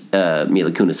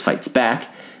Mila Kunis fights back,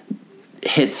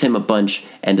 hits him a bunch,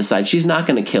 and decides she's not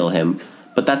going to kill him.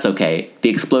 But that's okay. The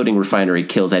exploding refinery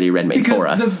kills Eddie Redmayne for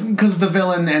us. Because the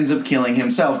villain ends up killing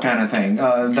himself, kind of thing.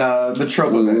 The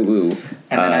trope of it.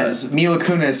 And then as Mila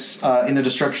Kunis, in the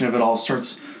destruction of it all,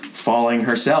 starts falling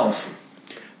herself,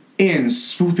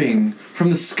 swooping from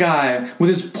the sky with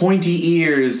his pointy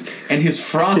ears and his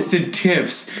frosted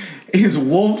tips, is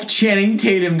Wolf Channing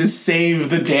Tatum to save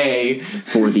the day.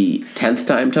 For the 10th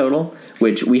time total,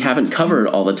 which we haven't covered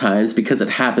all the times because it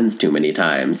happens too many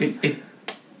times.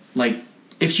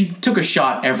 If you took a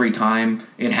shot every time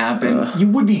it happened, you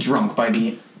would be drunk by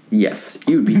the... Yes,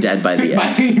 you'd be dead by the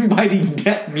end. You'd be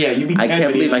dead. I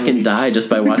can't believe I can die just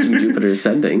by watching Jupiter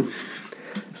Ascending.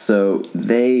 So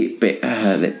they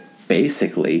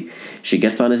basically, she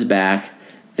gets on his back,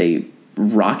 they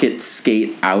rocket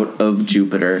skate out of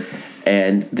Jupiter,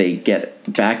 and they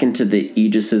get back into the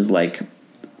Aegis's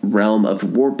realm of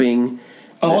warping.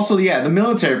 Oh, also, the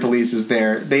military police is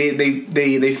there.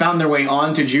 They found their way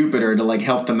onto Jupiter to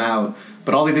help them out,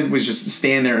 but all they did was just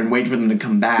stand there and wait for them to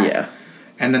come back. Yeah,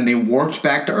 and then they warped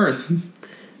back to Earth.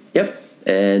 Yep,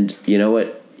 and you know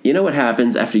what? You know what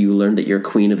happens after you learn that you're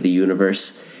queen of the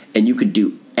universe and you could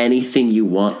do anything you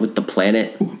want with the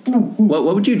planet? What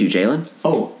would you do, Jalen?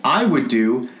 Oh, I would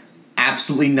do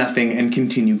absolutely nothing and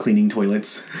continue cleaning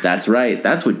toilets. That's right.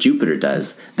 That's what Jupiter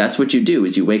does. That's what you do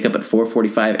is you wake up at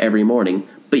 4:45 every morning,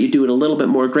 but you do it a little bit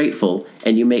more grateful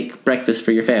and you make breakfast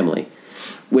for your family,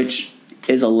 which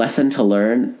is a lesson to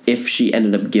learn if she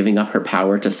ended up giving up her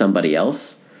power to somebody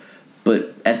else.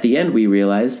 But at the end, we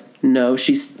realize, no,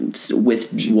 she's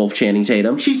with Wolf Channing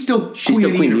Tatum. She's still Queen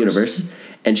of the Universe.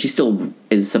 And she still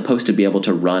is supposed to be able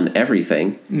to run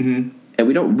everything. Mm-hmm. And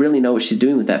we don't really know what she's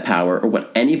doing with that power or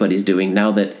what anybody's doing now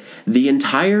that the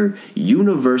entire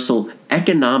universal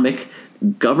economic,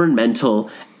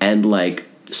 governmental, and like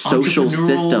social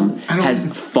system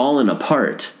has fallen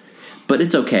apart. But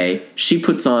it's okay. She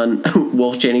puts on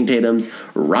Wolf Channing Tatum's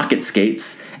rocket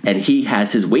skates, and he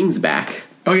has his wings back.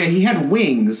 Oh yeah, he had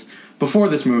wings before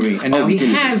this movie, and now he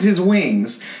has his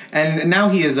wings, and now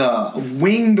he is a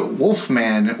winged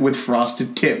wolfman with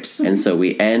frosted tips. And so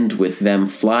we end with them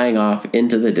flying off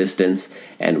into the distance,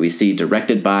 and we see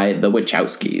directed by the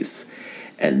Wachowskis.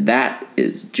 And that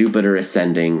is Jupiter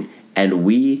Ascending, and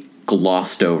we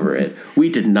glossed over it. We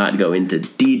did not go into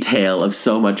detail of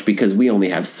so much because we only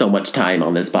have so much time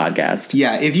on this podcast.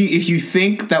 Yeah, if you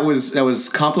think that was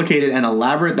complicated and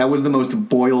elaborate, that was the most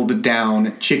boiled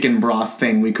down chicken broth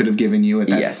thing we could have given you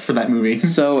for that movie.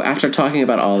 So after talking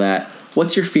about all that,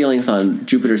 what's your feelings on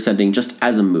Jupiter Ascending just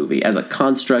as a movie, as a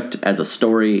construct, as a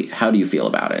story? How do you feel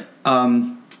about it?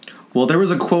 Well, there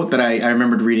was a quote that I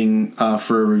remembered reading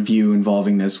for a review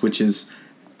involving this, which is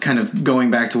kind of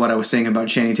going back to what I was saying about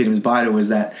Channing Tatum's body, was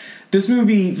that this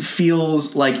movie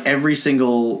feels like every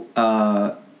single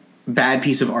bad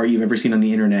piece of art you've ever seen on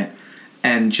the internet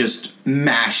and just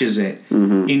mashes it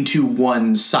into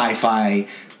one sci-fi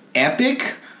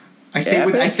epic. I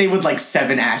say with like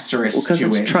 7 asterisks to it.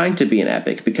 Because it's trying to be an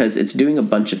epic, because it's doing a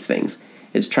bunch of things.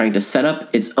 It's trying to set up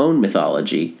its own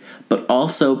mythology, but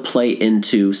also play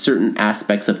into certain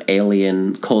aspects of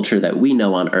alien culture that we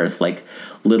know on Earth, like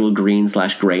little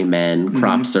green/gray men,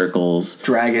 crop circles,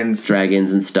 dragons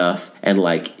and stuff, and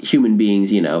like human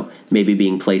beings, maybe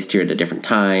being placed here at a different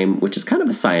time, which is kind of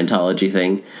a Scientology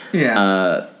thing.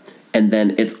 Yeah. And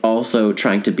then it's also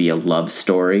trying to be a love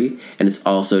story, and it's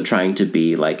also trying to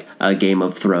be like a Game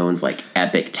of Thrones like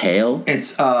epic tale.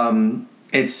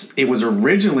 It was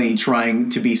originally trying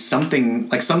to be something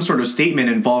like some sort of statement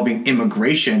involving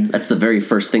immigration. That's the very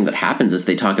first thing that happens is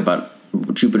they talk about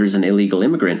Jupiter's an illegal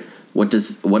immigrant. What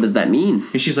does that mean?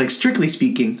 And she's like, strictly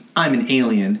speaking, I'm an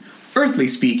alien. Earthly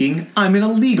speaking, I'm an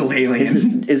illegal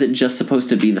alien. Is it just supposed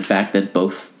to be the fact that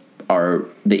both are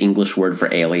the English word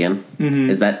for alien? Mm-hmm.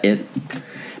 Is that it?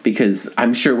 Because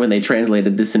I'm sure when they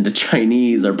translated this into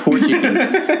Chinese or Portuguese,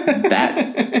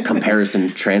 that comparison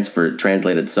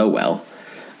translated so well.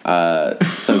 Oh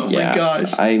my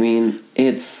gosh. I mean,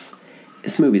 this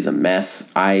movie's a mess.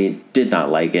 I did not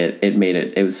like it.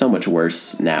 It was so much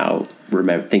worse now,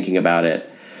 thinking about it.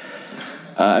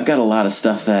 I've got a lot of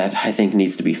stuff that I think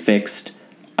needs to be fixed.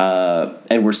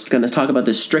 And we're going to talk about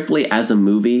this strictly as a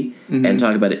movie and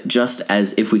talk about it just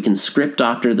as if we can script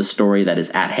doctor the story that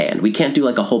is at hand. We can't do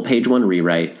like a whole page 1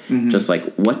 rewrite, just like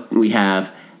what we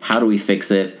have, how do we fix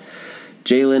it?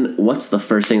 Jalen, what's the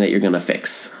first thing that you're going to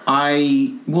fix?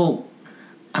 I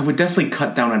would definitely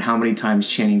cut down on how many times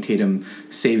Channing Tatum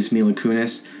saves Mila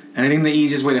Kunis. And I think the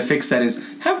easiest way to fix that is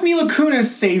have Mila Kunis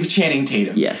save Channing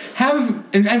Tatum. Yes.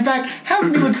 In fact,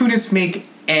 have Mila Kunis make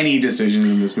any decisions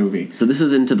in this movie. So this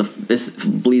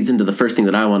bleeds into the first thing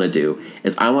that I want to do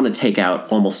is I want to take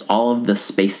out almost all of the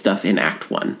space stuff in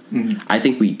Act 1. I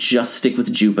think we just stick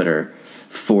with Jupiter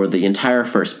for the entire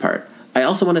first part. I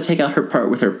also want to take out her part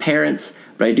with her parents,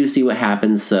 but I do see what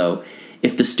happens, so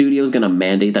if the studio's going to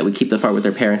mandate that we keep the part with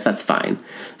her parents, that's fine.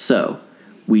 So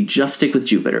we just stick with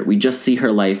Jupiter. We just see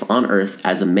her life on Earth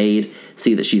as a maid,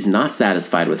 see that she's not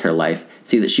satisfied with her life,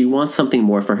 see that she wants something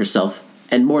more for herself,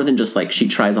 and more than just like she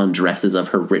tries on dresses of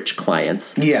her rich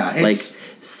clients. Yeah,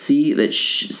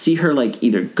 see her like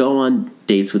either go on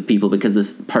dates with people, because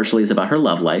this partially is about her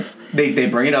love life. They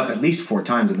bring it up at least 4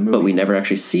 times in the movie, but we never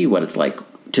actually see what it's like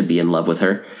to be in love with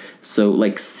her. So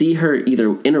like see her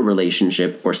either in a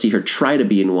relationship or see her try to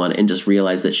be in one and just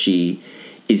realize that she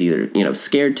is either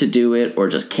scared to do it or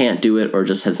just can't do it or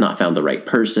just has not found the right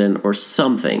person or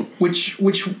something, which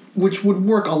would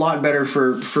work a lot better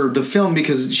for the film,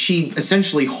 because she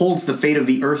essentially holds the fate of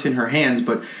the Earth in her hands,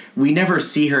 but we never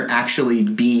see her actually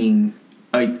being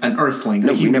an Earthling.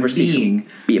 No, we never see her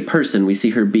be a person. We see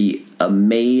her be a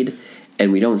maid,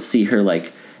 and we don't see her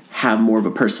like have more of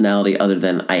a personality other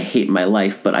than I hate my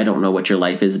life, but I don't know what your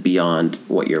life is beyond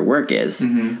what your work is.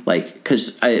 Like,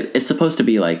 because it's supposed to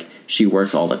be like she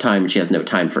works all the time and she has no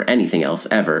time for anything else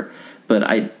ever. But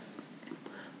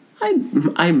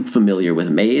I'm familiar with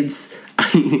maids.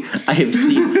 I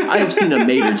have seen a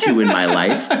maid or two in my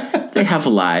life. They have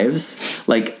lives.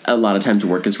 Like, a lot of times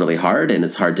work is really hard, and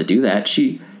it's hard to do that.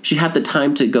 She had the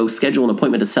time to go schedule an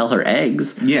appointment to sell her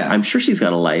eggs. Yeah, I'm sure she's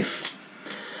got a life.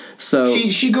 So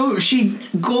she Googles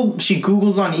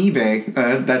on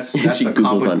eBay. That's she a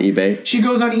Googles on eBay. She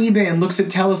goes on eBay and looks at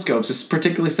telescopes. It's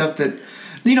particularly stuff that,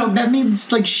 that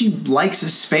means like she likes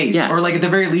space, or like at the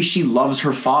very least she loves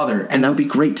her father. And that would be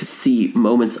great to see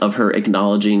moments of her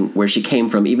acknowledging where she came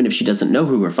from, even if she doesn't know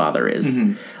who her father is.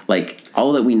 Mm-hmm. Like,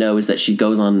 all that we know is that she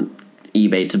goes on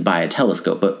eBay to buy a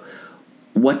telescope, but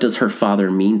what does her father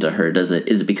mean to her? Is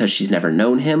it because she's never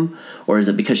known him, or is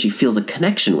it because she feels a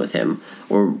connection with him,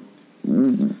 or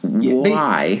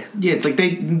why? It's like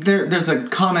there's a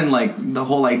common, like, the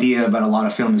whole idea about a lot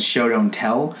of films is show don't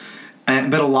tell,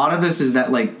 but a lot of this is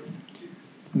that, like,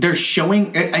 they're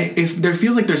showing, if there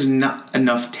feels like there's not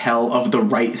enough tell of the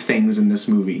right things in this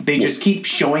movie. They just keep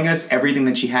showing us everything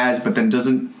that she has, but then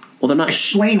doesn't they're not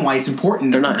explain why it's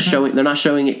important. They're not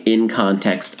showing it in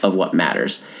context of what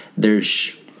matters.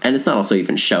 And it's not also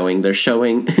even showing. They're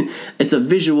showing it's a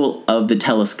visual of the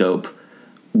telescope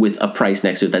with a price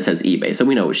next to it that says eBay. So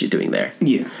we know what she's doing there.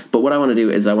 Yeah. But what I want to do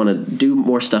is I want to do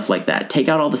more stuff like that. Take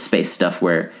out all the space stuff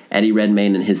where Eddie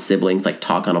Redmayne and his siblings like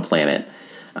talk on a planet,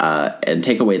 and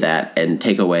take away that, and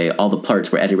take away all the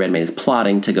parts where Eddie Redmayne is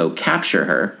plotting to go capture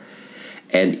her,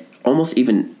 and almost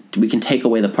even we can take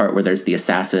away the part where there's the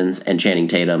assassins and Channing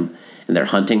Tatum and they're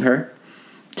hunting her.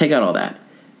 Take out all that.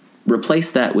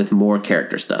 Replace that with more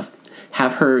character stuff.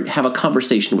 Have a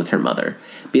conversation with her mother.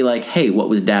 Be like, hey, what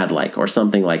was Dad like? Or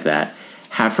something like that.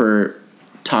 Have her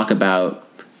talk about,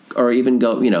 or even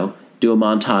go, do a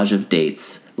montage of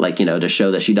dates, like, to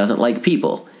show that she doesn't like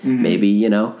people. Mm-hmm. Maybe,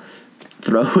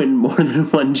 throw in more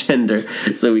than one gender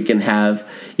so we can have,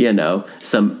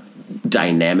 some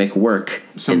dynamic work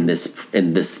in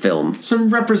this film. Some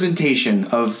representation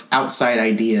of outside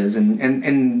ideas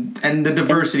and the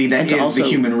diversity that is the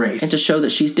human race. And to show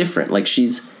that she's different. Like,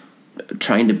 she's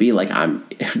trying to be like, I'm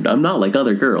not like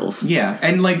other girls. Yeah,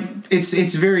 and like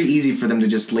it's very easy for them to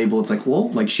just label, it's like, well,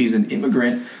 like, she's an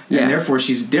immigrant and therefore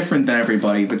she's different than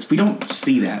everybody, but we don't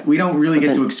see that. We don't really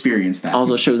get to experience that.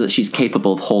 Also shows that she's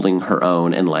capable of holding her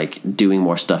own and like doing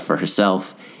more stuff for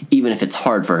herself, even if it's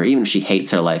hard for her, even if she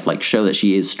hates her life. Like, show that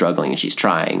she is struggling and she's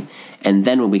trying. And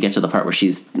then when we get to the part where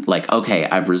she's like, okay,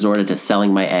 I've resorted to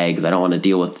selling my eggs, I don't want to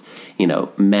deal with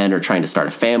men or trying to start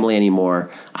a family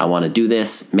anymore. I want to do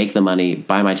this, make the money,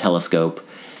 buy my telescope.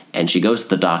 And she goes to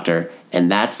the doctor,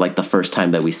 and that's like the first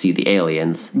time that we see the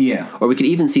aliens. Yeah. Or we could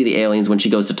even see the aliens when she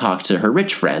goes to talk to her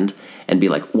rich friend and be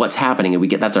like, what's happening?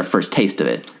 And that's our first taste of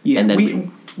it. Yeah. And then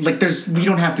we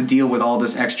don't have to deal with all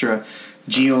this extra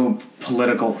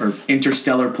geopolitical or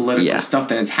interstellar political stuff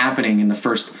that is happening in the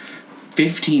first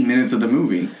 15 minutes of the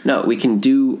movie. No, we can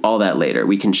do all that later.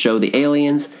 We can show the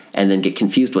aliens and then get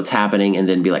confused what's happening and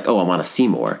then be like, oh, I want to see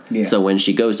more. Yeah. So when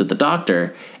she goes to the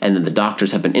doctor and then the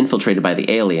doctors have been infiltrated by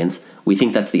the aliens, we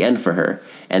think that's the end for her.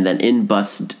 And then in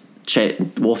busts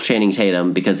Wolf Channing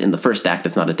Tatum, because in the first act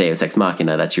it's not a Deus Ex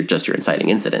Machina, that's just your inciting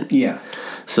incident. Yeah.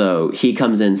 So he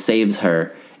comes in, saves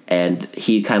her, and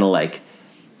he kind of like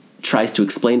tries to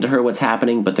explain to her what's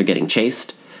happening, but they're getting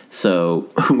chased. So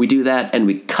we do that, and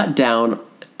we cut down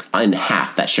in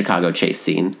half that Chicago chase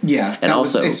scene. Yeah, and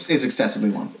also it's excessively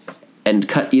long. And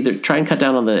try and cut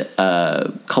down on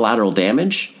the collateral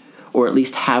damage, or at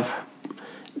least have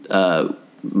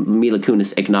Mila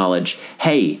Kunis acknowledge,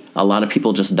 hey, a lot of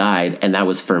people just died, and that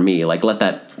was for me. Like, let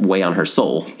that weigh on her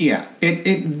soul. Yeah,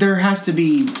 there has to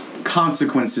be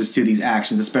consequences to these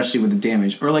actions, especially with the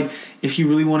damage. Or like, if you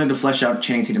really wanted to flesh out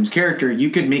Channing Tatum's character,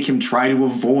 you could make him try to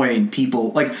avoid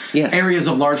people, like areas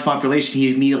of large population.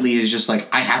 He immediately is just like,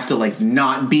 I have to like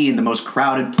not be in the most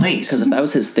crowded place. Because if that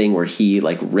was his thing where he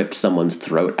like ripped someone's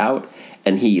throat out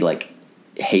and he like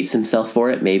hates himself for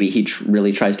it, maybe he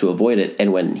really tries to avoid it,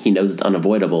 and when he knows it's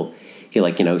unavoidable, he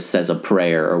like, says a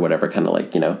prayer or whatever kind of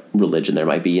like, religion there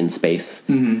might be in space,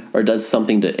 or does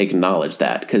something to acknowledge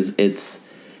that, because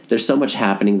there's so much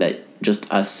happening that just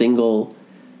a single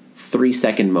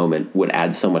 3-second moment would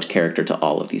add so much character to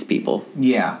all of these people.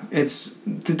 Yeah, it's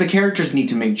the characters need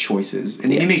to make choices,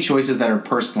 and they need to make choices that are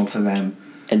personal to them.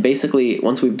 And basically,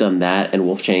 once we've done that, and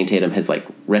Wolf Channing Tatum has like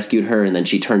rescued her, and then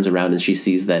she turns around and she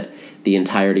sees that the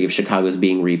entirety of Chicago is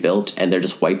being rebuilt, and they're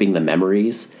just wiping the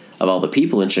memories of all the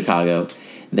people in Chicago,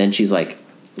 then she's like,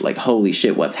 holy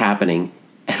shit, what's happening?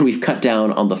 And we've cut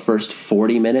down on the first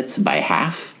 40 minutes by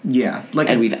half. Yeah, like,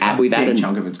 and we've added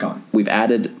chunk of it's gone. We've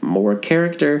added more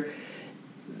character.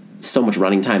 So much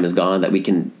running time is gone that we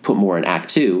can put more in Act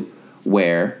 2,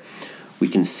 where we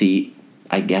can see,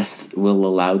 I guess, we'll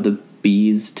allow the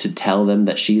bees to tell them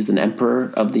that she's an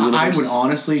emperor of the universe. I would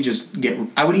honestly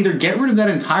I would either get rid of that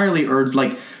entirely or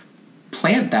like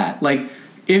plant that. Like,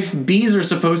 if bees are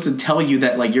supposed to tell you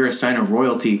that like you're a sign of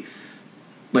royalty,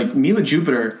 like Mila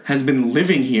Jupiter has been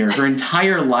living here her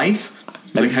entire life.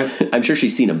 I'm sure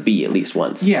she's seen a bee at least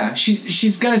once. Yeah,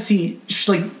 she's got to see. She's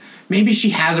like, maybe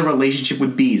she has a relationship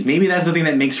with bees. Maybe that's the thing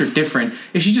that makes her different.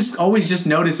 If she just always just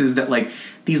notices that like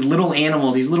these little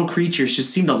animals, these little creatures just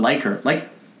seem to like her, like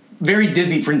very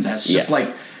Disney princess. Just like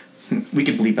we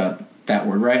could bleep out that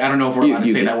word, right? I don't know if we're allowed to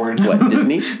say that word. What,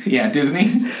 Disney? Yeah, Disney.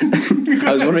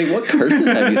 I was wondering what curses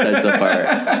have you said so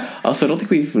far. Also, I don't think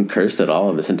we've even cursed at all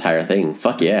in this entire thing.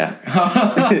 Fuck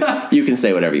yeah. You can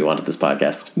say whatever you want at this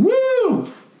podcast.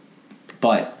 Woo!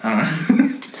 But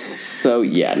so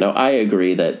yeah, no, I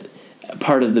agree that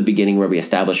part of the beginning where we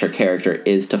establish her character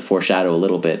is to foreshadow a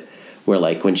little bit, where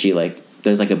like when she like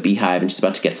there's like a beehive and she's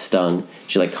about to get stung,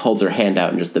 she like holds her hand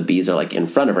out and just the bees are like in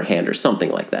front of her hand or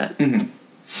something like that. Mm-hmm.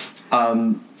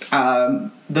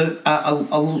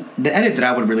 The edit that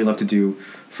I would really love to do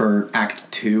for Act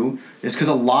 2 is because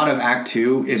a lot of Act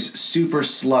 2 is super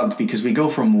slugged because we go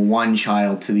from one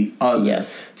child to the other.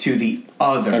 Yes. To the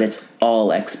other. And it's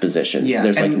all exposition. Yeah.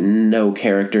 There's like no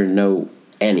character, no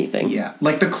anything. Yeah.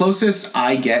 Like the closest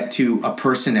I get to a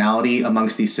personality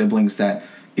amongst these siblings that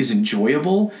is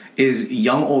enjoyable is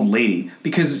young old lady,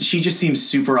 because she just seems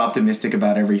super optimistic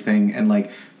about everything and like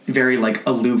very like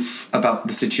aloof about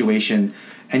the situation,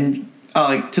 and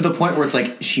like to the point where it's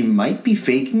like she might be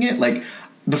faking it. Like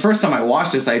the first time I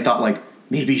watched this, I thought like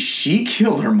maybe she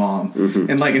killed her mom,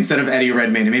 and like instead of Eddie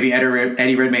Redmayne, and maybe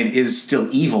Eddie Redmayne is still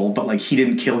evil, but like he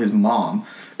didn't kill his mom.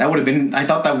 That would have been. I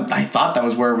thought that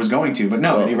was where it was going to, but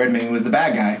no, Eddie Redmayne was the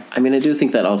bad guy. I mean, I do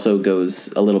think that also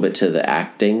goes a little bit to the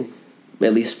acting,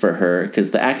 at least for her,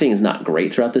 because the acting is not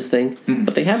great throughout this thing,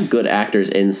 but they have good actors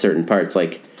in certain parts.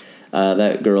 Like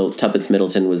that girl Tuppence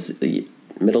Middleton was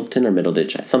Middleton or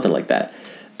Middleditch, something like that.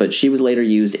 But she was later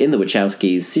used in the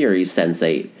Wachowskis series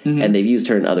Sense8, and they've used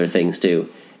her in other things too.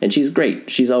 And she's great.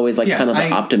 She's always like kind of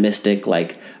the optimistic,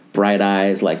 like bright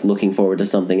eyes, like looking forward to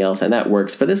something else, and that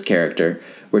works for this character,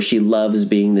 where she loves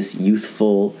being this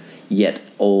youthful yet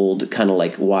old, kind of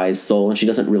like wise soul, and she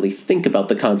doesn't really think about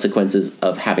the consequences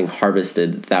of having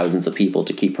harvested thousands of people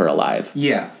to keep her alive.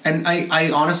 Yeah, and I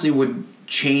honestly would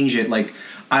change it. Like,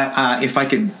 if I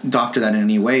could doctor that in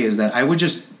any way, is that I would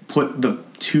just put the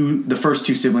first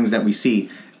two siblings that we see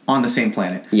on the same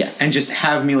planet. Yes, and just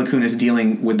have Mila Kunis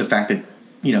dealing with the fact that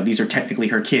these are technically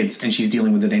her kids, and she's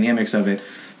dealing with the dynamics of it,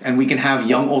 and we can have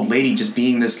young old lady just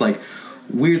being this like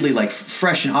weirdly like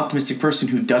fresh and optimistic person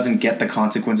who doesn't get the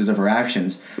consequences of her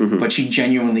actions, but she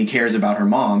genuinely cares about her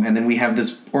mom. And then we have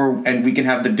and we can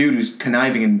have the dude who's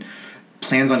conniving and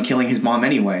plans on killing his mom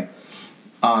anyway.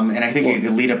 And I think it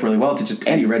could lead up really well to just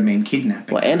Eddie Redmayne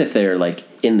kidnapping. Well, and if they're like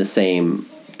on the same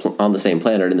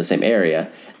planet or in the same area,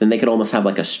 then they could almost have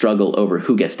like a struggle over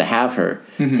who gets to have her,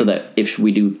 so that if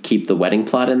we do keep the wedding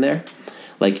plot in there,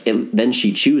 like then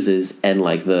she chooses, and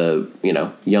like the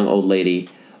young old lady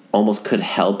almost could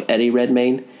help Eddie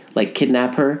Redmayne like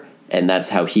kidnap her, and that's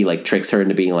how he like tricks her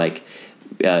into being like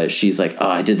she's like, oh,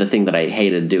 I did the thing that I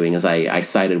hated doing, is I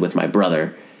sided with my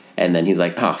brother, and then he's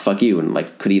like, oh, fuck you, and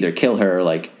like could either kill her or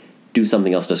like do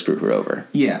something else to screw her over.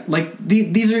 Yeah, like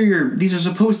these are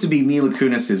supposed to be Mila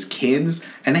Kunis's kids,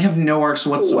 and they have no arcs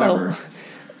whatsoever. Well,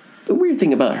 the weird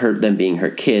thing about them being her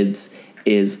kids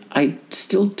is I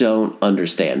still don't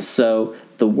understand. So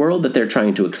the world that they're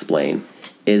trying to explain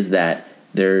is that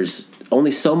there's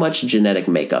only so much genetic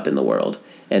makeup in the world,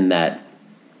 and that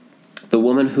the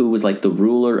woman who was like the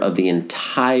ruler of the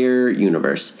entire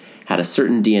universe had a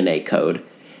certain DNA code,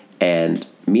 and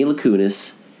Mila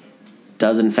Kunis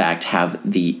does in fact have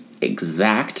the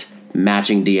exact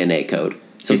matching DNA code.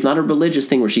 So it's not a religious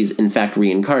thing where she's in fact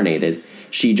reincarnated.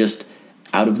 She just,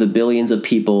 out of the billions of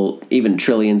people, even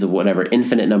trillions of whatever,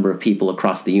 infinite number of people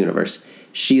across the universe,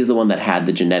 she's the one that had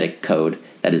the genetic code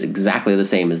that is exactly the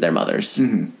same as their mother's.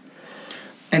 And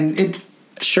it...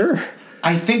 Sure.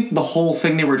 I think the whole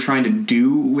thing they were trying to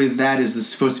do with that is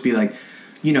supposed to be like,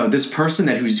 this person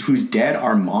who's dead,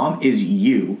 our mom, is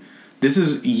you. This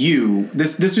is you.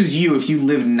 This was you if you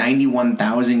lived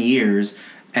 91,000 years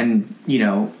and,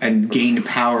 and gained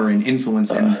power and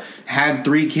influence and had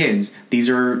 3 kids. These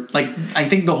are, like, I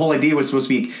think the whole idea was supposed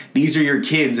to be, these are your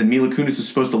kids, and Mila Kunis is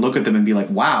supposed to look at them and be like,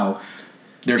 wow,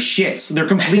 they're shits. They're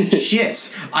complete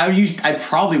shits. I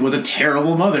probably was a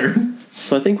terrible mother.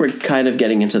 So I think we're kind of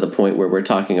getting into the point where we're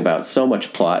talking about so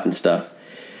much plot and stuff.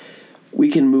 We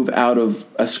can move out of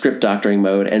a script doctoring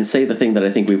mode and say the thing that I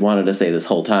think we've wanted to say this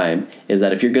whole time, is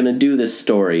that if you're going to do this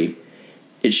story,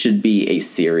 it should be a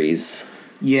series.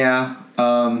 Yeah.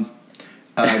 Kind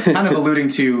of alluding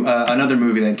to another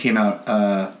movie that came out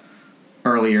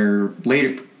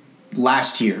late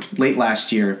last year.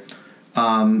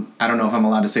 I don't know if I'm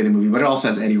allowed to say the movie, but it also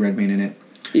has Eddie Redmayne in it.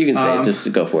 You can say it,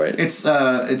 just go for it. It's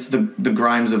the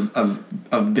Grimes of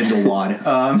Grindelwald.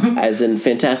 As in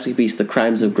Fantastic Beasts: The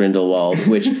Crimes of Grindelwald,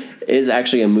 which is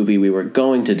actually a movie we were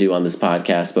going to do on this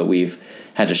podcast, but we've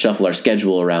had to shuffle our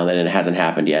schedule around and it hasn't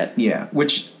happened yet. Yeah,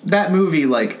 which that movie,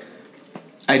 like,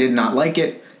 I did not like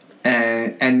it.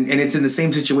 And it's in the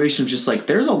same situation of just like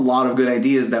there's a lot of good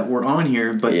ideas that were on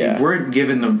here, but you weren't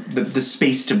given the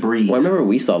space to breathe. Well, I remember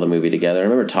we saw the movie together. I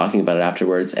remember talking about it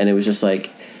afterwards, and it was just like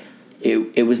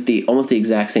it was almost the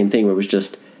exact same thing where it was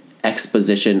just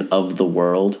exposition of the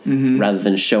world rather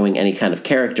than showing any kind of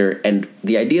character. And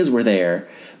the ideas were there,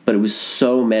 but it was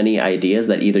so many ideas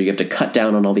that either you have to cut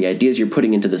down on all the ideas you're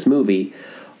putting into this movie,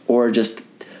 or just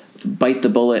bite the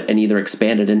bullet and either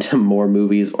expand it into more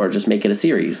movies or just make it a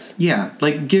series. Yeah,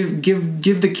 like give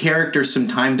the characters some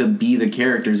time to be the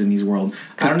characters in these worlds.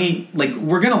 I don't need, like,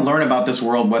 we're gonna learn about this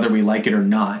world whether we like it or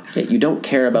not. Yeah, you don't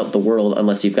care about the world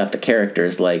unless you've got the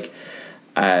characters. Like,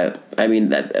 I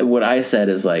mean, what I said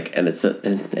is like, and it's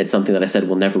something that I said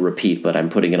will never repeat, but I'm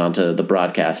putting it onto the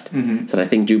broadcast. So I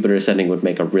think Jupiter Ascending would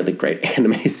make a really great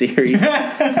anime series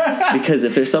because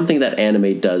if there's something that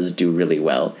anime does do really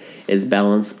well, is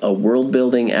balance a world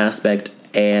building aspect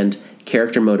and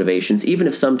character motivations. Even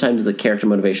if sometimes the character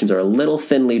motivations are a little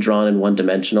thinly drawn and one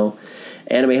dimensional,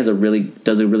 anime does a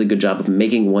really good job of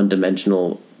making one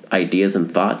dimensional ideas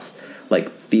and thoughts like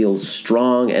feel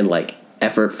strong and like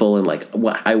effortful and like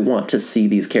what I want to see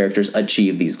these characters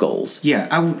achieve these goals. Yeah,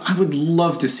 I would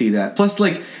love to see that. Plus,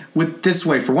 like, with this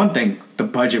way, for one thing, the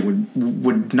budget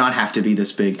would not have to be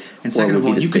this big, and second of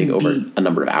all, you could over a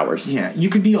number of hours. Yeah, you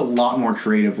could be a lot more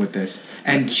creative with this.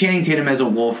 And Channing Tatum as a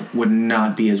wolf would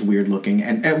not be as weird looking,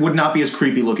 and it would not be as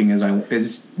creepy looking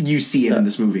as you see it in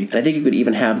this movie. And I think you could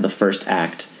even have the first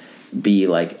act be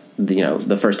like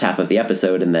the first half of the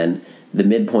episode, and then the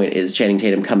midpoint is Channing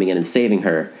Tatum coming in and saving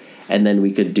her. And then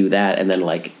we could do that, and then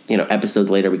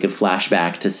episodes later we could flash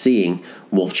back to seeing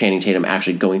Wolf Channing Tatum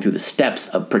actually going through the steps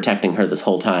of protecting her this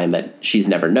whole time that she's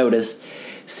never noticed,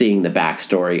 seeing the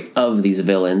backstory of these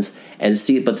villains, and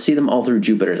see them all through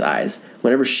Jupiter's eyes.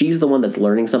 Whenever she's the one that's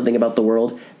learning something about the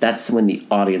world, that's when the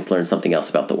audience learns something else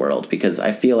about the world. Because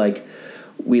I feel like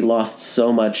we lost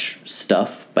so much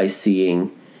stuff by seeing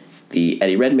the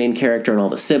Eddie Redmayne character and all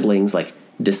the siblings like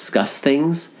discuss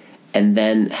things. And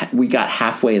then we got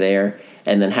halfway there,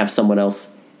 and then have someone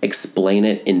else explain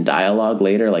it in dialogue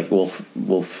later, like Wolf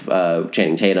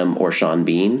Channing Tatum or Sean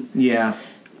Bean. Yeah.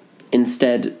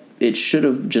 Instead, it should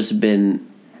have just been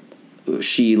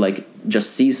she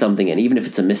just sees something, and even if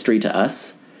it's a mystery to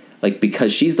us,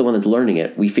 because she's the one that's learning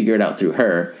it, we figure it out through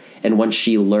her. And once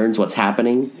she learns what's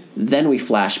happening, then we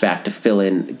flash back to fill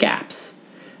in gaps.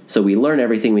 So we learn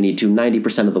everything we need to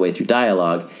 90% of the way through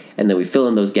dialogue, and then we fill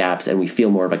in those gaps, and we feel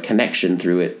more of a connection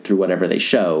through whatever they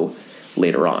show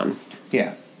later on.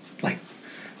 Yeah.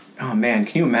 Oh man,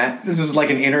 can you imagine? This is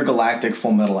like an intergalactic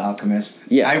Full Metal Alchemist.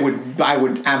 Yes. I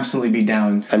would absolutely be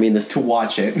down to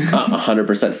watch it.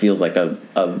 100% feels like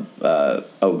a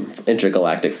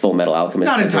intergalactic Full Metal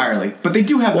Alchemist. Not entirely, but they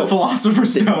do have the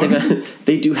Philosopher's Stone.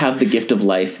 They do have the Gift of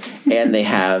Life, and they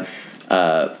have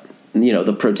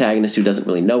the protagonist who doesn't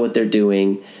really know what they're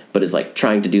doing, but is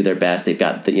trying to do their best. They've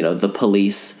got the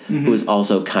police, who is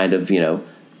also kind of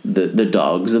the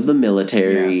dogs of the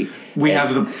military. Yeah. We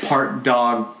have the part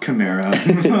dog Chimera.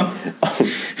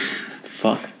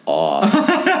 Fuck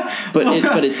off. But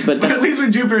at least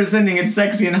with Jupiter Ascending, it's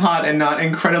sexy and hot and not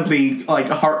incredibly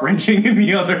heart wrenching in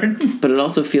the other. But it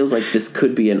also feels like this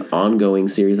could be an ongoing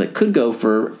series that could go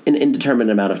for an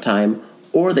indeterminate amount of time,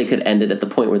 or they could end it at the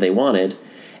point where they wanted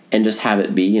and just have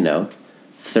it be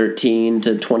 13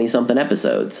 to 20 something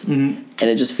episodes. And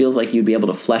it just feels like you'd be able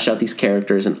to flesh out these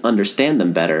characters and understand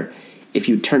them better if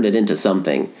you turned it into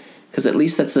something. Because at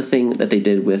least that's the thing that they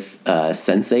did with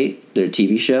Sense8, their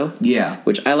TV show. Yeah.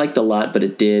 Which I liked a lot, but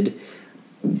it did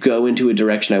go into a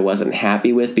direction I wasn't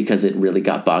happy with because it really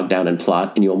got bogged down in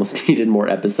plot and you almost needed more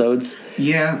episodes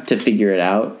to figure it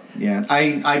out. Yeah.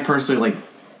 I personally,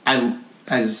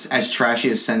 as trashy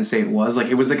as Sense8 was,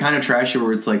 it was the kind of trashy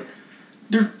where it's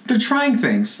they're trying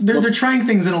things. They're trying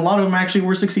things, and a lot of them actually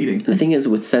were succeeding. The thing is,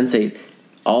 with Sense8,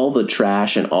 all the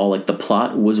trash and all the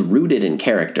plot was rooted in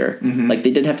character. They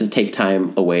didn't have to take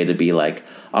time away to be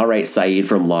all right, Saeed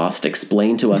from Lost,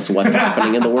 explain to us what's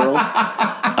happening in the world.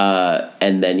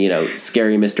 And then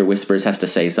scary Mr. Whispers has to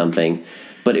say something.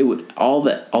 But all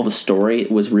the story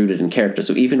was rooted in character.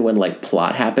 So even when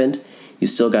plot happened, you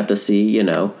still got to see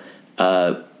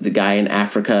the guy in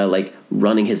Africa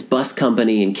running his bus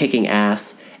company and kicking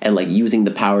ass and using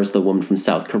the powers of the woman from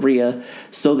South Korea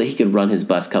so that he could run his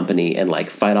bus company and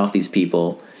fight off these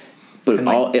people. But And,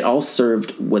 like, it all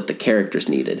served what the characters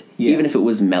needed. Yeah. Even if it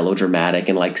was melodramatic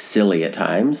and like silly at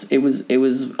times, it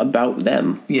was about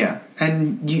them. Yeah,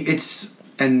 and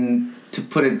and to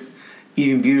put it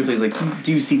even beautifully, is like you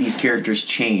do see these characters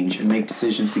change and make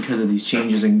decisions because of these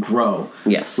changes and grow.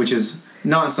 Yes. Which is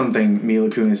not something Mila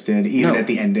Kunis did, even No. at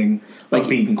the ending of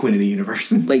being Queen of the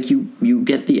Universe. Like you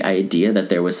get the idea that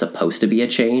there was supposed to be a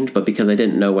change, but because I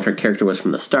didn't know what her character was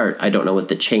from the start, I don't know what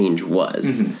the change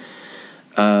was.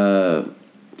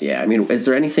 Yeah, I mean, is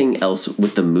there anything else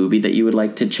with the movie that you would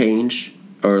like to change,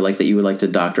 or like that you would like to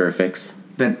doctor or fix?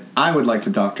 That I would like to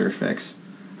doctor or fix.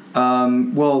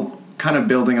 Well, kind of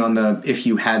building on if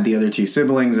you had the other two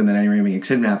siblings and then anyone being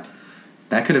kidnapped,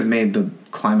 that could have made the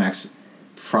climax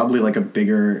probably like a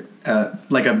bigger,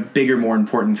 more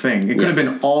important thing. It could have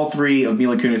been all three of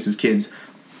Mila Kunis's kids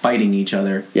fighting each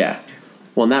other. Yeah.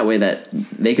 Well, in that way that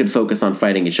they could focus on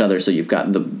fighting each other, so you've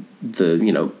got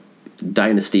the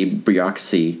dynasty,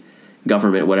 bureaucracy,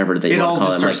 government, whatever they want to call it. It all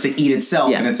just starts to eat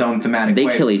itself in its own thematic way.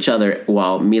 They kill each other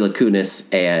while Mila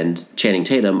Kunis and Channing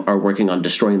Tatum are working on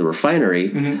destroying the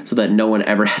refinery so that no one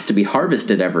ever has to be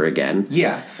harvested ever again.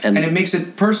 Yeah, and it makes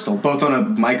it personal, both on a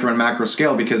micro and macro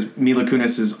scale, because Mila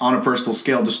Kunis is on a personal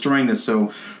scale destroying this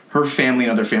so her family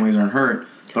and other families aren't hurt.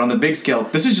 But on the big scale,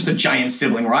 this is just a giant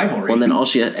sibling rivalry. Well,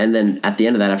 and then at the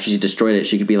end of that, after she's destroyed it,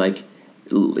 she could be like,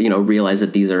 realize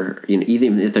that these are,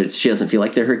 even if she doesn't feel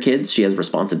like they're her kids, she has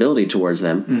responsibility towards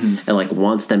them and like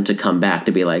wants them to come back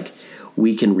to be like,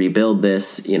 we can rebuild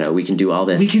this, we can do all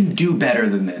this. We can do better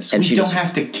than this. And we don't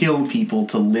have to kill people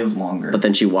to live longer. But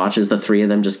then she watches the three of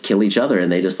them just kill each other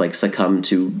and they just like succumb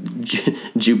to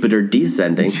Jupiter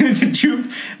descending.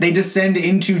 They descend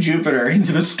into Jupiter,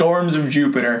 into the storms of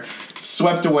Jupiter,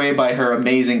 swept away by her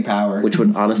amazing power. Which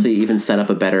would honestly even set up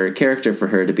a better character for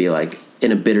her to be like,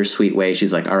 in a bittersweet way,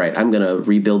 she's like, all right, I'm going to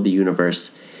rebuild the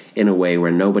universe in a way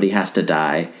where nobody has to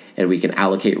die and we can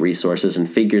allocate resources and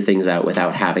figure things out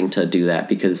without having to do that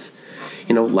because,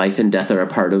 life and death are a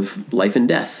part of life and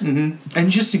death. Mm-hmm.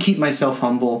 And just to keep myself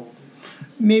humble,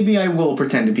 maybe I will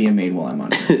pretend to be a maid while I'm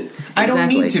on Earth. Exactly. I don't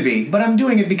need to be, but I'm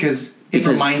doing it because it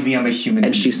reminds me I'm a human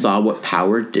being. And she saw what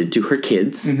power did to her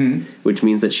kids, which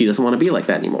means that she doesn't want to be like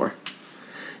that anymore.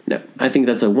 No, I think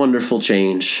that's a wonderful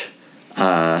change.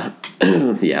 I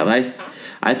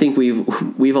think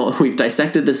we've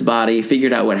dissected this body,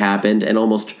 figured out what happened, and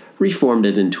almost reformed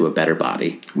it into a better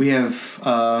body. We have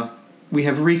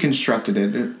reconstructed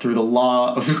it through the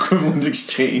law of equivalent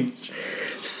exchange.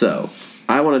 So,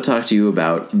 I want to talk to you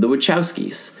about the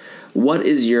Wachowskis. What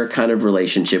is your kind of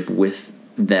relationship with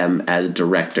them as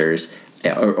directors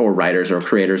or writers or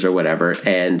creators or whatever,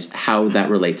 and how that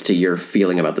relates to your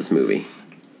feeling about this movie?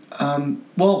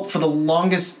 Well, for the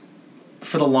longest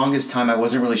time, I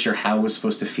wasn't really sure how I was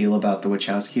supposed to feel about the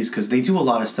Wachowskis because they do a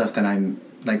lot of stuff that I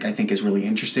think is really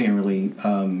interesting and really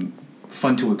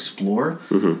fun to explore.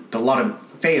 But a lot of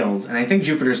fails, and I think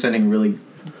Jupiter Ascending really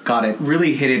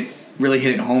hit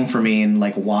it home for me, and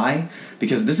like why?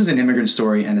 Because this is an immigrant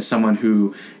story, and as someone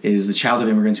who is the child of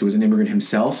immigrants who is an immigrant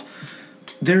himself,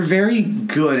 they're very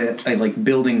good at like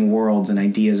building worlds and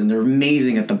ideas, and they're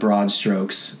amazing at the broad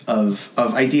strokes of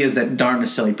ideas that aren't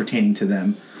necessarily pertaining to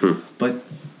them. But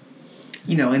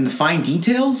in the fine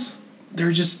details,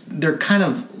 they're kind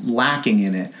of lacking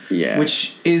in it. Yeah.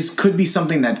 Which could be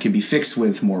something that could be fixed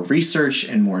with more research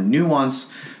and more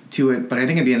nuance to it. But I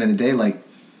think at the end of the day, like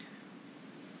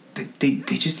they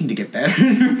just need to get better.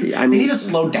 They need to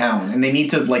slow down, and they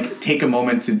need to like take a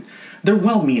moment to. They're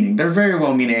well-meaning. They're very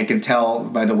well-meaning. I can tell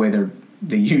by the way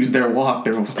they use their walk.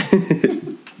 But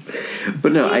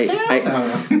no, I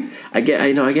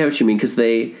get what you mean because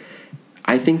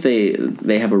I think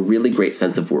they have a really great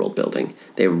sense of world building.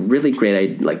 They have really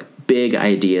great big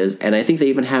ideas, and I think they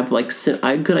even have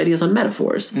good ideas on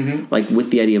metaphors, like with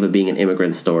the idea of it being an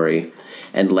immigrant story,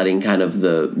 and letting kind of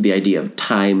the idea of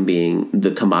time being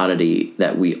the commodity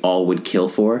that we all would kill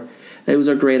for. Those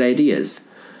are great ideas.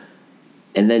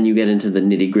 And then you get into the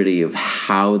nitty-gritty of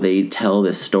how they tell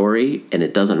this story, and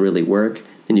it doesn't really work.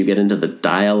 Then you get into the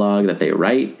dialogue that they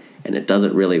write, and it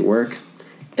doesn't really work.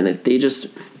 And that they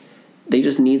just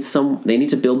need they need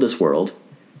to build this world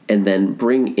and then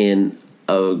bring in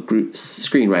a group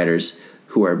screenwriters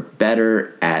who are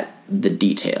better at the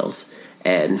details.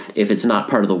 And if it's not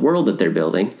part of the world that they're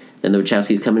building, then the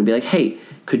Wachowskis come and be like, hey,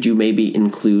 could you maybe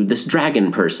include this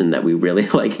dragon person that we really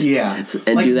liked? Yeah.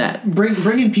 And do that.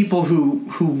 Bring in people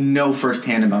who know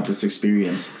firsthand about this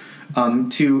experience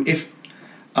to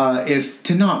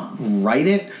not write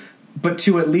it, but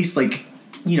to at least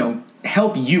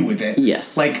help you with it.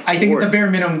 Yes. I think at the bare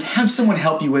minimum, have someone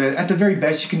help you with it. At the very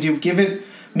best you can do,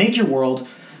 make your world,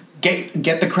 get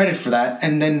the credit for that,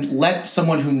 and then let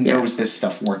someone who knows this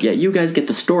stuff work. Yeah, you guys get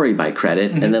the story by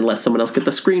credit, and then let someone else get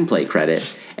the screenplay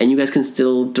credit, and you guys can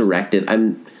still direct it.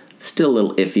 I'm still a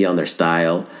little iffy on their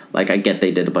style. Like, I get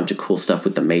they did a bunch of cool stuff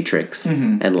with The Matrix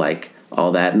and like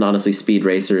all that, and honestly, Speed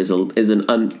Racer is an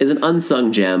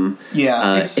unsung gem.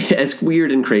 Yeah, it's as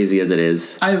weird and crazy as it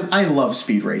is. I love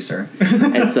Speed Racer,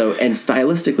 and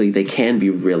stylistically they can be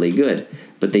really good,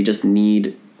 but they just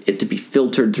need it to be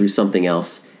filtered through something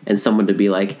else, and someone to be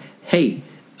like, hey,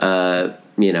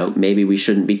 maybe we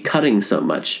shouldn't be cutting so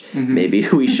much. Maybe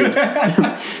we should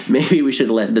maybe we should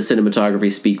let the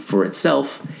cinematography speak for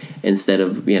itself instead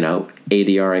of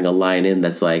ADRing a line in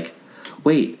that's like,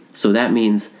 wait, so that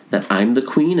means that I'm the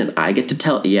queen and I get to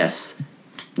tell. Yes,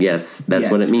 that's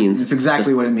what it means. It's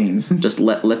exactly what it means. Just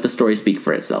let the story speak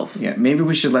for itself. Yeah, maybe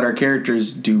we should let our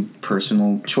characters do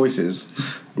personal choices.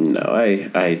 No,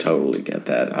 I totally get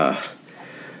that.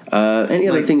 Any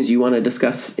other things you want to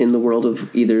discuss in the world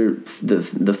of either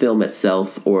the film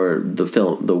itself or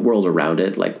the world around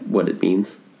it, like what it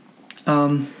means?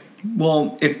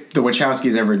 Well, if the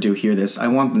Wachowskis ever do hear this, I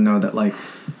want them to know that, like,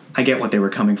 I get what they were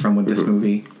coming from with this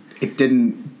movie. It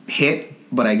didn't hit,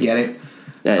 but I get it.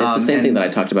 Yeah, it's the same thing that I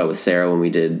talked about with Sarah when we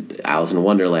did Alice in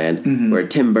Wonderland, where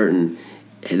Tim Burton,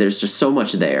 there's just so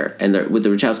much there. And with the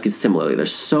Wachowskis, similarly,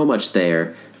 there's so much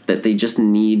there that they just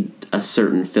need a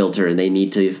certain filter, and they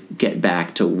need to get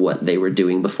back to what they were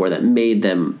doing before that made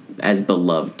them as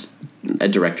beloved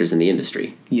directors in the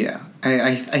industry. Yeah.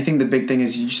 I think the big thing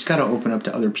is you just got to open up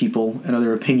to other people and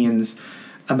other opinions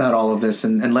about all of this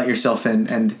and let yourself in.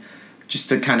 And just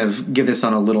to kind of give this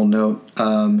on a little note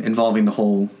involving the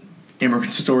whole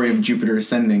immigrant story of Jupiter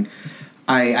Ascending,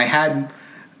 I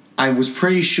was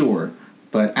pretty sure,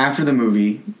 but after the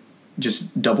movie,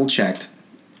 just double checked.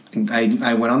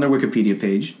 I went on their Wikipedia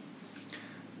page,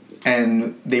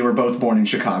 and they were both born in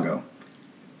Chicago.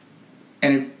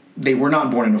 And they were not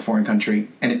born in a foreign country,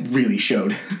 and it really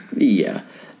showed. Yeah.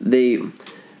 They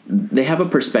have a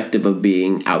perspective of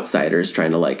being outsiders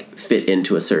trying to, like, fit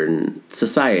into a certain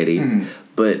society,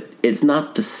 but it's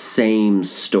not the same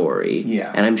story.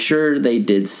 Yeah. And I'm sure they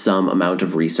did some amount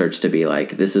of research to be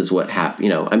like, this is what happened,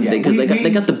 because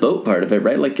they got the boat part of it,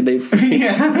 right? Like, they've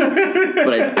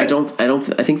but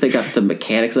I think they got the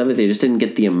mechanics of it. They just didn't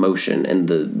get the emotion and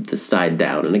the side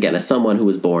down. And again, as someone who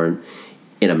was born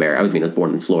in America, I was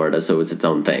born in Florida, so it's its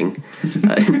own thing.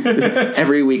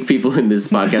 Every week, people in this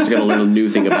podcast are going to learn a new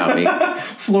thing about me.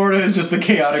 Florida is just the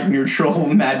chaotic, neutral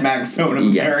Mad Max zone of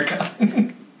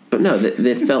America. But no,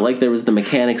 it felt like there was the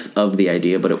mechanics of the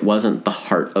idea, but it wasn't the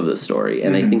heart of the story.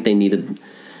 And I think they needed,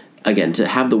 again, to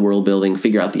have the world building,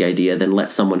 figure out the idea, then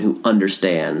let someone who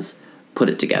understands put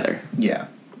it together. Yeah.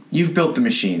 You've built the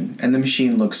machine, and the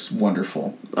machine looks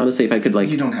wonderful. Honestly, if I could,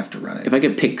 you don't have to run it. If I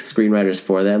could pick screenwriters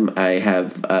for them, I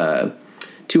have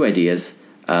two ideas.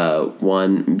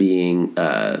 One being,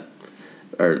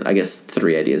 or I guess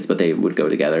three ideas, but they would go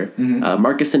together.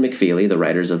 Marcus and McFeely, the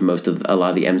writers of a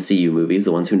lot of the MCU movies,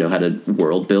 the ones who know how to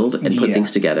world build and put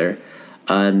things together.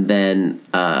 And then,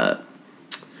 I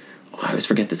always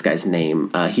forget this guy's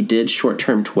name. He did Short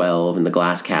Term 12 and The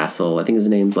Glass Castle. I think his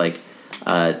name's like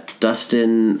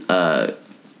Dustin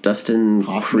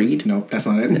Hoffman? Creed. Nope, that's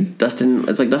not it.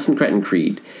 It's like Dustin Cretton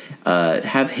Creed.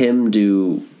 Have him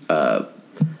do a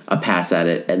pass at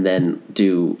it, and then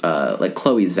do like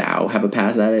Chloe Zhao have a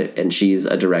pass at it, and she's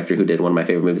a director who did one of my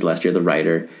favorite movies last year, The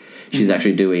Writer. She's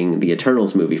actually doing the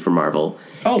Eternals movie for Marvel.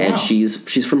 Oh, and wow.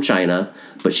 She's from China,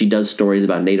 but she does stories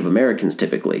about Native Americans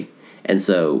typically. And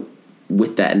so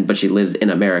with that, but she lives in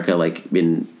America, like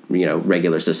in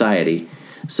regular society.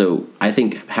 So I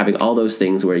think having all those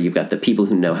things where you've got the people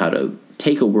who know how to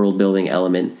take a world building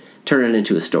element, turn it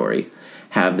into a story,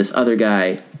 have this other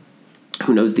guy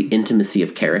who knows the intimacy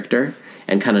of character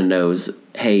and kind of knows,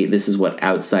 hey, this is what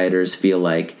outsiders feel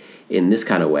like in this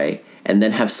kind of way, and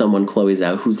then have someone, Chloe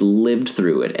Zhao, who's lived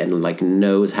through it and like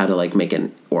knows how to like make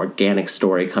an organic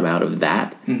story come out of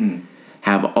that.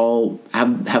 Have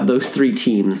those three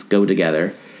teams go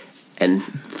together and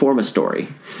form a story.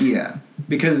 Yeah,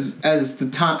 because as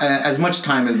much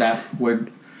time as that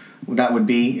would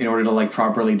be in order to like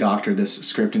properly doctor this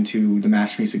script into the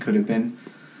masterpiece it could have been,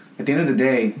 at the end of the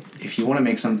day, if you want to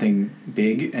make something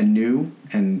big and new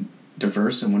and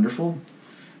diverse and wonderful,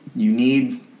 you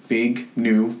need big,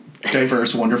 new,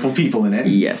 diverse, wonderful people in it.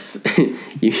 Yes.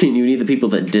 you need the people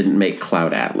that didn't make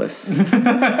Cloud Atlas.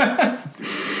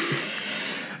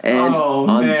 And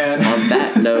on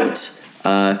that note,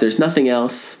 if there's nothing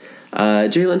else,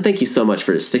 Jalen, thank you so much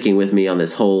for sticking with me on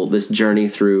this journey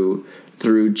through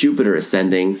Jupiter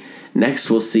Ascending. Next,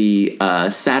 we'll see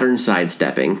Saturn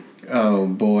sidestepping. Oh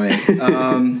boy.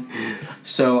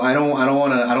 So I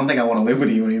don't think I want to live with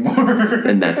you anymore.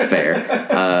 And that's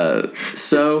fair.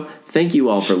 So thank you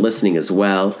all for listening as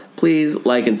well. Please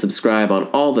like and subscribe on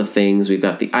all the things. We've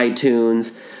got the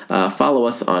iTunes. Follow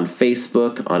us on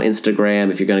Facebook, on Instagram.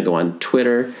 If you're going to go on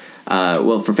Twitter,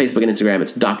 for Facebook and Instagram,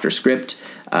 it's Dr. Script.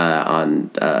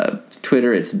 On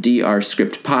Twitter, it's Dr.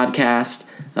 Script Podcast.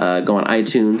 Go on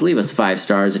iTunes. Leave us 5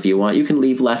 stars if you want. You can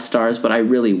leave less stars, but I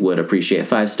really would appreciate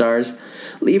 5 stars.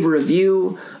 Leave a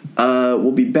review.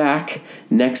 We'll be back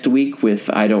next week with,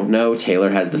 I don't know, Taylor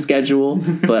has the schedule,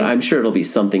 but I'm sure it'll be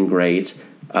something great.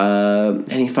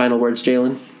 Any final words,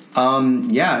 Jalen?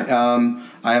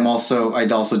 I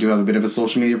also do have a bit of a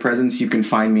social media presence. You can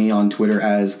find me on Twitter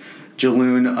as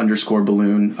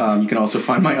Jaloon_balloon. You can also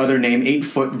find my other name,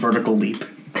 8-Foot Vertical Leap.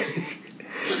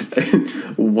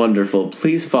 Wonderful.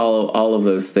 Please follow all of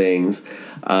those things.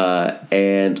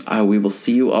 And we will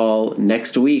see you all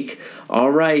next week. All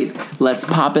right, let's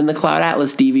pop in the Cloud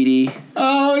Atlas DVD.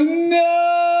 Oh, no!